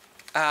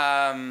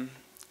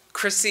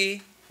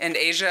Chrissy and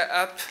Asia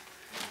up,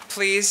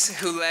 please,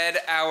 who led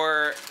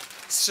our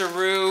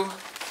Saru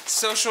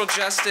Social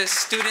Justice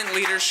Student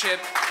Leadership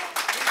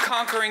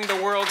Conquering the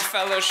World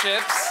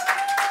Fellowships.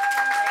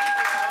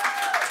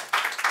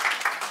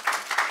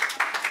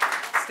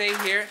 Stay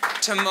here.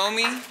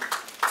 Tomomi,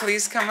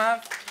 please come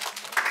up.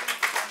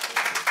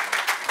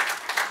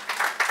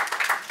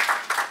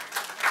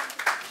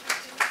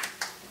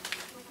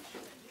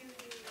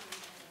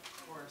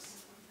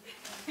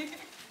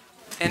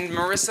 And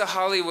Marissa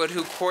Hollywood,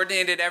 who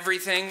coordinated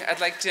everything.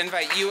 I'd like to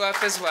invite you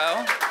up as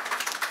well.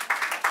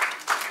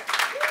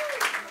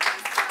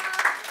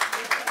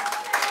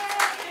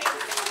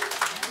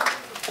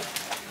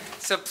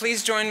 So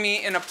please join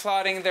me in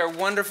applauding their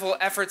wonderful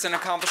efforts and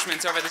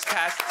accomplishments over this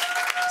past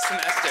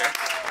semester.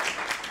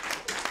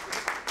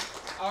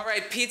 All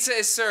right, pizza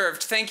is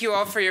served. Thank you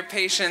all for your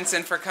patience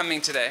and for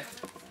coming today.